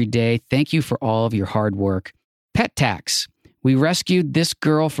share every day. Thank you for all of your hard work. Pet tax. We rescued this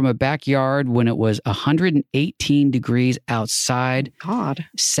girl from a backyard when it was 118 degrees outside. God.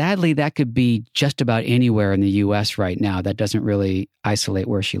 Sadly, that could be just about anywhere in the U.S. right now. That doesn't really isolate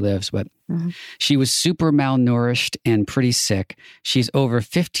where she lives, but she was super malnourished and pretty sick. She's over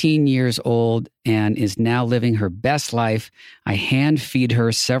 15 years old and is now living her best life. I hand feed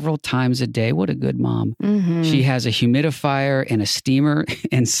her several times a day. What a good mom. She has a humidifier and a steamer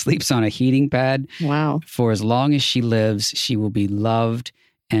and sleeps on a heating pad. Wow. For as long as she lives, she will be loved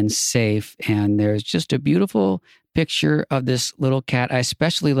and safe. And there's just a beautiful picture of this little cat. I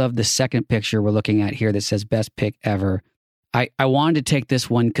especially love the second picture we're looking at here that says best pick ever. I wanted to take this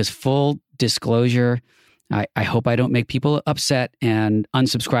one because, full disclosure, I hope I don't make people upset and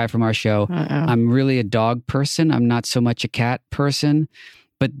unsubscribe from our show. I'm really a dog person. I'm not so much a cat person.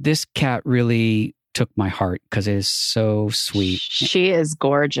 But this cat really took my heart because it is so sweet. She is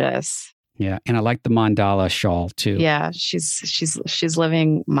gorgeous. Yeah. And I like the mandala shawl too. Yeah. She's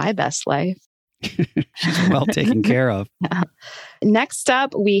living my best life. She's well taken care of. Next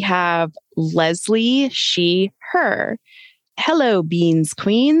up, we have Leslie, she, her. Hello, Beans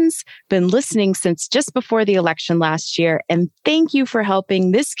Queens. Been listening since just before the election last year, and thank you for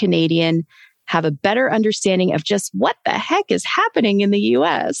helping this Canadian have a better understanding of just what the heck is happening in the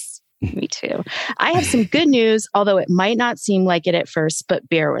U.S. Me too. I have some good news, although it might not seem like it at first, but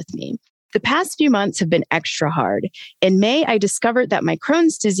bear with me. The past few months have been extra hard. In May, I discovered that my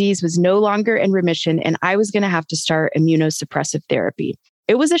Crohn's disease was no longer in remission, and I was going to have to start immunosuppressive therapy.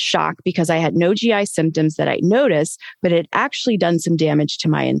 It was a shock because I had no GI symptoms that I noticed, but it had actually done some damage to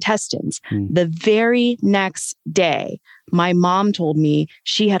my intestines. The very next day, my mom told me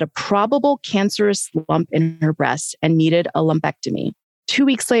she had a probable cancerous lump in her breast and needed a lumpectomy. 2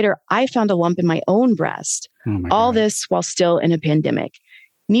 weeks later, I found a lump in my own breast. All this while still in a pandemic.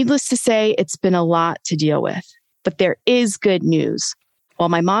 Needless to say, it's been a lot to deal with. But there is good news. While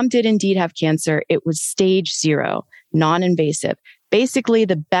my mom did indeed have cancer, it was stage 0, non-invasive. Basically,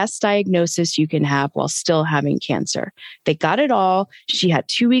 the best diagnosis you can have while still having cancer. They got it all. She had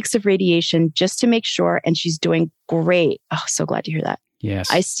 2 weeks of radiation just to make sure, and she's doing great. Oh, so glad to hear that. Yes.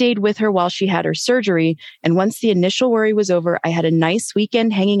 I stayed with her while she had her surgery, and once the initial worry was over, I had a nice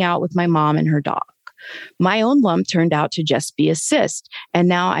weekend hanging out with my mom and her dog. My own lump turned out to just be a cyst, and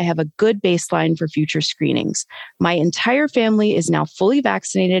now I have a good baseline for future screenings. My entire family is now fully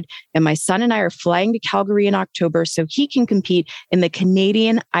vaccinated, and my son and I are flying to Calgary in October so he can compete in the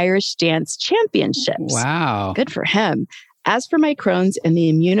Canadian Irish Dance Championships. Wow. Good for him. As for my Crohn's and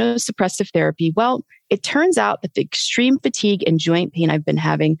the immunosuppressive therapy, well, it turns out that the extreme fatigue and joint pain I've been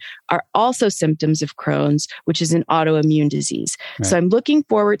having are also symptoms of Crohn's, which is an autoimmune disease. Right. So I'm looking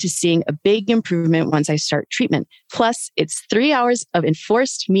forward to seeing a big improvement once I start treatment. Plus, it's 3 hours of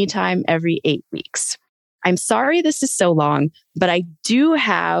enforced me time every 8 weeks. I'm sorry this is so long, but I do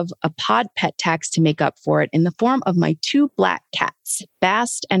have a pod pet tax to make up for it in the form of my 2 black cats,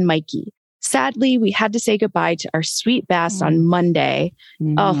 Bast and Mikey. Sadly, we had to say goodbye to our sweet Bast on Monday.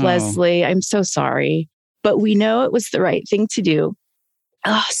 No. Oh, Leslie, I'm so sorry. But we know it was the right thing to do.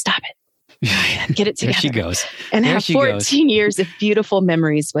 Oh, stop it. Get it together. There she goes. And have 14 years of beautiful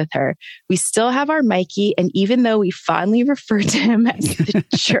memories with her. We still have our Mikey, and even though we fondly refer to him as the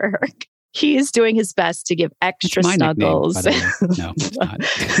jerk, he is doing his best to give extra snuggles. No, it's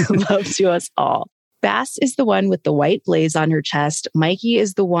not. Love to us all. Bass is the one with the white blaze on her chest. Mikey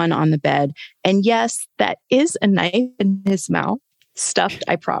is the one on the bed. And yes, that is a knife in his mouth. Stuffed,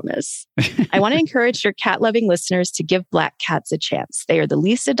 I promise. I want to encourage your cat-loving listeners to give black cats a chance. They are the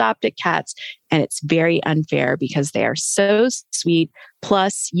least adopted cats, and it's very unfair because they are so sweet.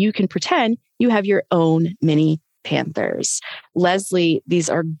 Plus, you can pretend you have your own mini panthers. Leslie, these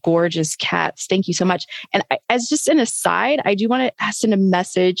are gorgeous cats. Thank you so much. And as just an aside, I do want to send a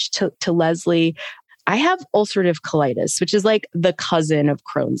message to Leslie. I have ulcerative colitis, which is like the cousin of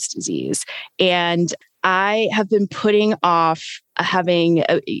Crohn's disease. And I have been putting off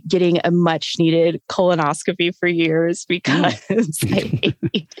getting a much needed colonoscopy for years because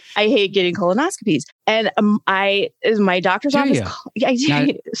I hate getting colonoscopies. And my doctor's office,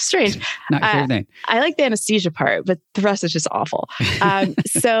 strange. Not your thing. I like the anesthesia part, but the rest is just awful.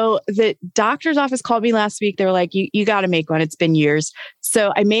 So the doctor's office called me last week. They were like, you got to make one. It's been years.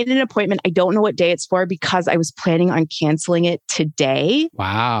 So I made an appointment. I don't know what day it's for because I was planning on canceling it today.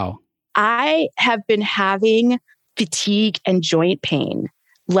 Wow. I have been having fatigue and joint pain.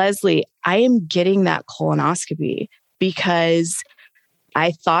 Leslie, I am getting that colonoscopy because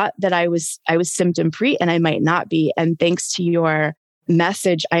I thought that I was symptom free and I might not be. And thanks to your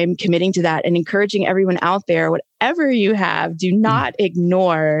message, I am committing to that and encouraging everyone out there, whatever you have, do not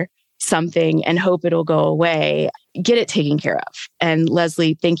ignore something and hope it'll go away. Get it taken care of. And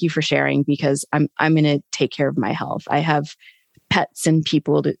Leslie, thank you for sharing because I'm going to take care of my health. I have pets and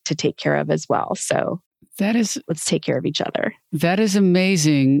people to take care of as well. So let's take care of each other. That is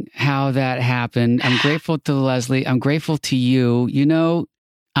amazing how that happened. I'm grateful to Leslie. I'm grateful to you. You know,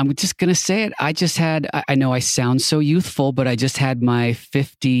 I'm just going to say it. I know I sound so youthful, but I just had my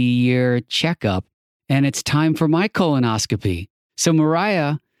 50-year checkup and it's time for my colonoscopy. So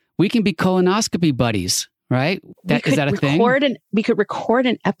Mariah, we can be colonoscopy buddies, right? Is that a thing? We could record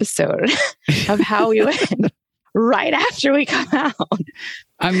an episode of how we went. Right after we come out.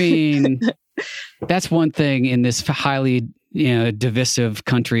 I mean, that's one thing in this highly, divisive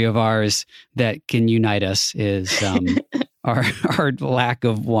country of ours that can unite us is our lack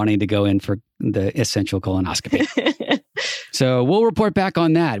of wanting to go in for the essential colonoscopy. So we'll report back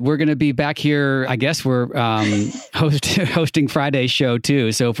on that. We're going to be back here. I guess we're hosting Friday's show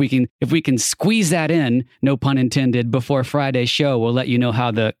too. So if we can squeeze that in, no pun intended, before Friday's show, we'll let you know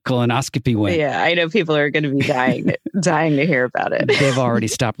how the colonoscopy went. Yeah, I know people are going to be dying to hear about it. They've already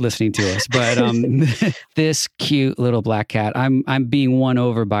stopped listening to us. But this cute little black cat, I'm being won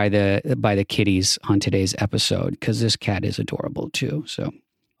over by the kitties on today's episode because this cat is adorable too. So,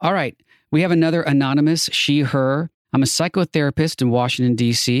 all right, we have another anonymous she/her. I'm a psychotherapist in Washington,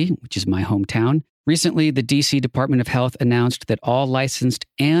 D.C., which is my hometown. Recently, the D.C. Department of Health announced that all licensed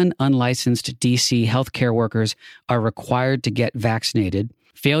and unlicensed D.C. healthcare workers are required to get vaccinated.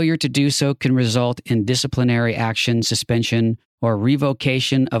 Failure to do so can result in disciplinary action, suspension, or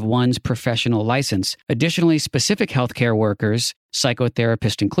revocation of one's professional license. Additionally, specific healthcare workers,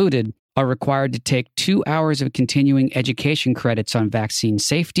 psychotherapists included, are required to take 2 hours of continuing education credits on vaccine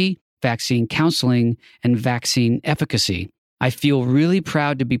safety, vaccine counseling, and vaccine efficacy. I feel really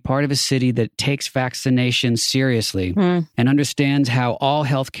proud to be part of a city that takes vaccinations seriously and understands how all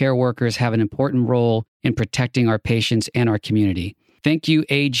healthcare workers have an important role in protecting our patients and our community. Thank you,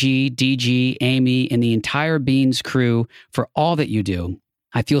 AG, DG, Amy, and the entire Beans crew for all that you do.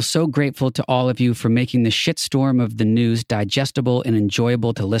 I feel so grateful to all of you for making the shitstorm of the news digestible and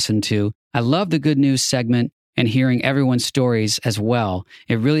enjoyable to listen to. I love the good news segment and hearing everyone's stories as well.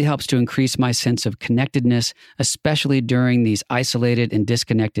 It really helps to increase my sense of connectedness, especially during these isolated and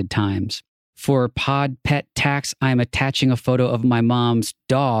disconnected times. For Pod Pet Tax, I am attaching a photo of my mom's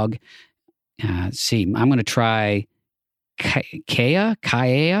dog. I'm going to try Kaya?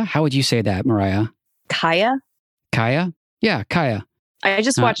 How would you say that, Mariah? Kaya? Kaya? Yeah, Kaya. I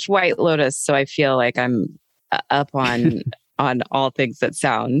just watched White Lotus, so I feel like I'm up on all things that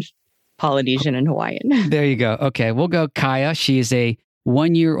sound Polynesian and Hawaiian. There you go. Okay, we'll go Kaya. She is a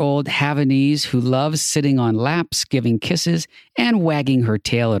 1-year-old Havanese who loves sitting on laps, giving kisses, and wagging her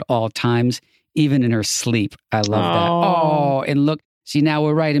tail at all times, even in her sleep. I love that. Oh, and look, see, now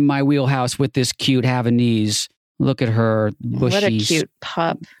we're right in my wheelhouse with this cute Havanese. Look at her bushy. What a cute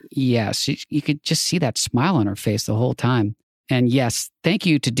pup. Yes, you could just see that smile on her face the whole time. And yes, thank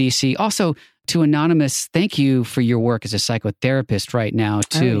you to DC. Also, to Anonymous, thank you for your work as a psychotherapist right now,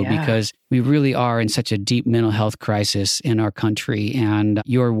 too, because we really are in such a deep mental health crisis in our country, and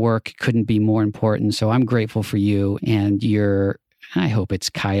your work couldn't be more important. So I'm grateful for you and I hope it's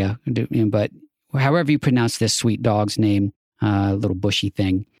Kaya, but however you pronounce this sweet dog's name, little bushy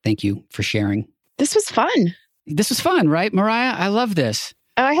thing. Thank you for sharing. This was fun. This was fun, right, Mariah? I love this.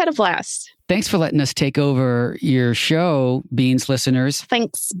 Oh, I had a blast. Thanks for letting us take over your show, Beans listeners.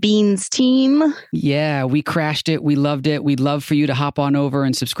 Thanks, Beans team. Yeah, we crashed it. We loved it. We'd love for you to hop on over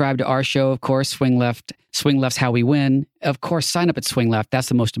and subscribe to our show, of course, Swing Left. Swing Left's how we win. Of course, sign up at Swing Left. That's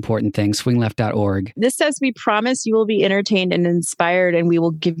the most important thing, swingleft.org. This says we promise you will be entertained and inspired, and we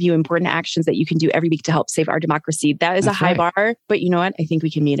will give you important actions that you can do every week to help save our democracy. That is a high bar, but you know what? I think we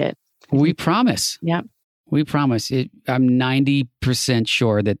can meet it. We promise. Yeah. We promise. I'm 90%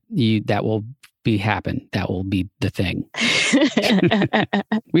 sure that that will happen. That will be the thing.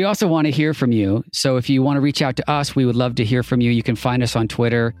 We also want to hear from you. So if you want to reach out to us, we would love to hear from you. You can find us on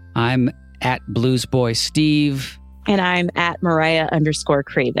Twitter. I'm at BluesBoySteve. And I'm at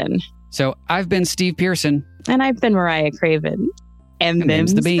Mariah_Craven. So I've been Steve Pearson. And I've been Mariah Craven. And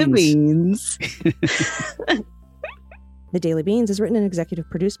them's the beans. The Daily Beans is written and executive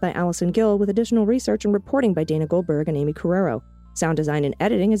produced by Allison Gill, with additional research and reporting by Dana Goldberg and Amy Carrero. Sound design and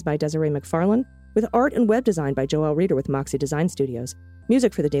editing is by Desiree McFarlane, with art and web design by Joelle Reeder with Moxie Design Studios.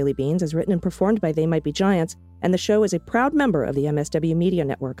 Music for The Daily Beans is written and performed by They Might Be Giants, and the show is a proud member of the MSW Media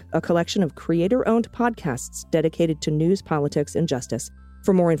Network, a collection of creator-owned podcasts dedicated to news, politics, and justice.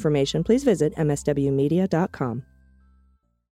 For more information, please visit mswmedia.com.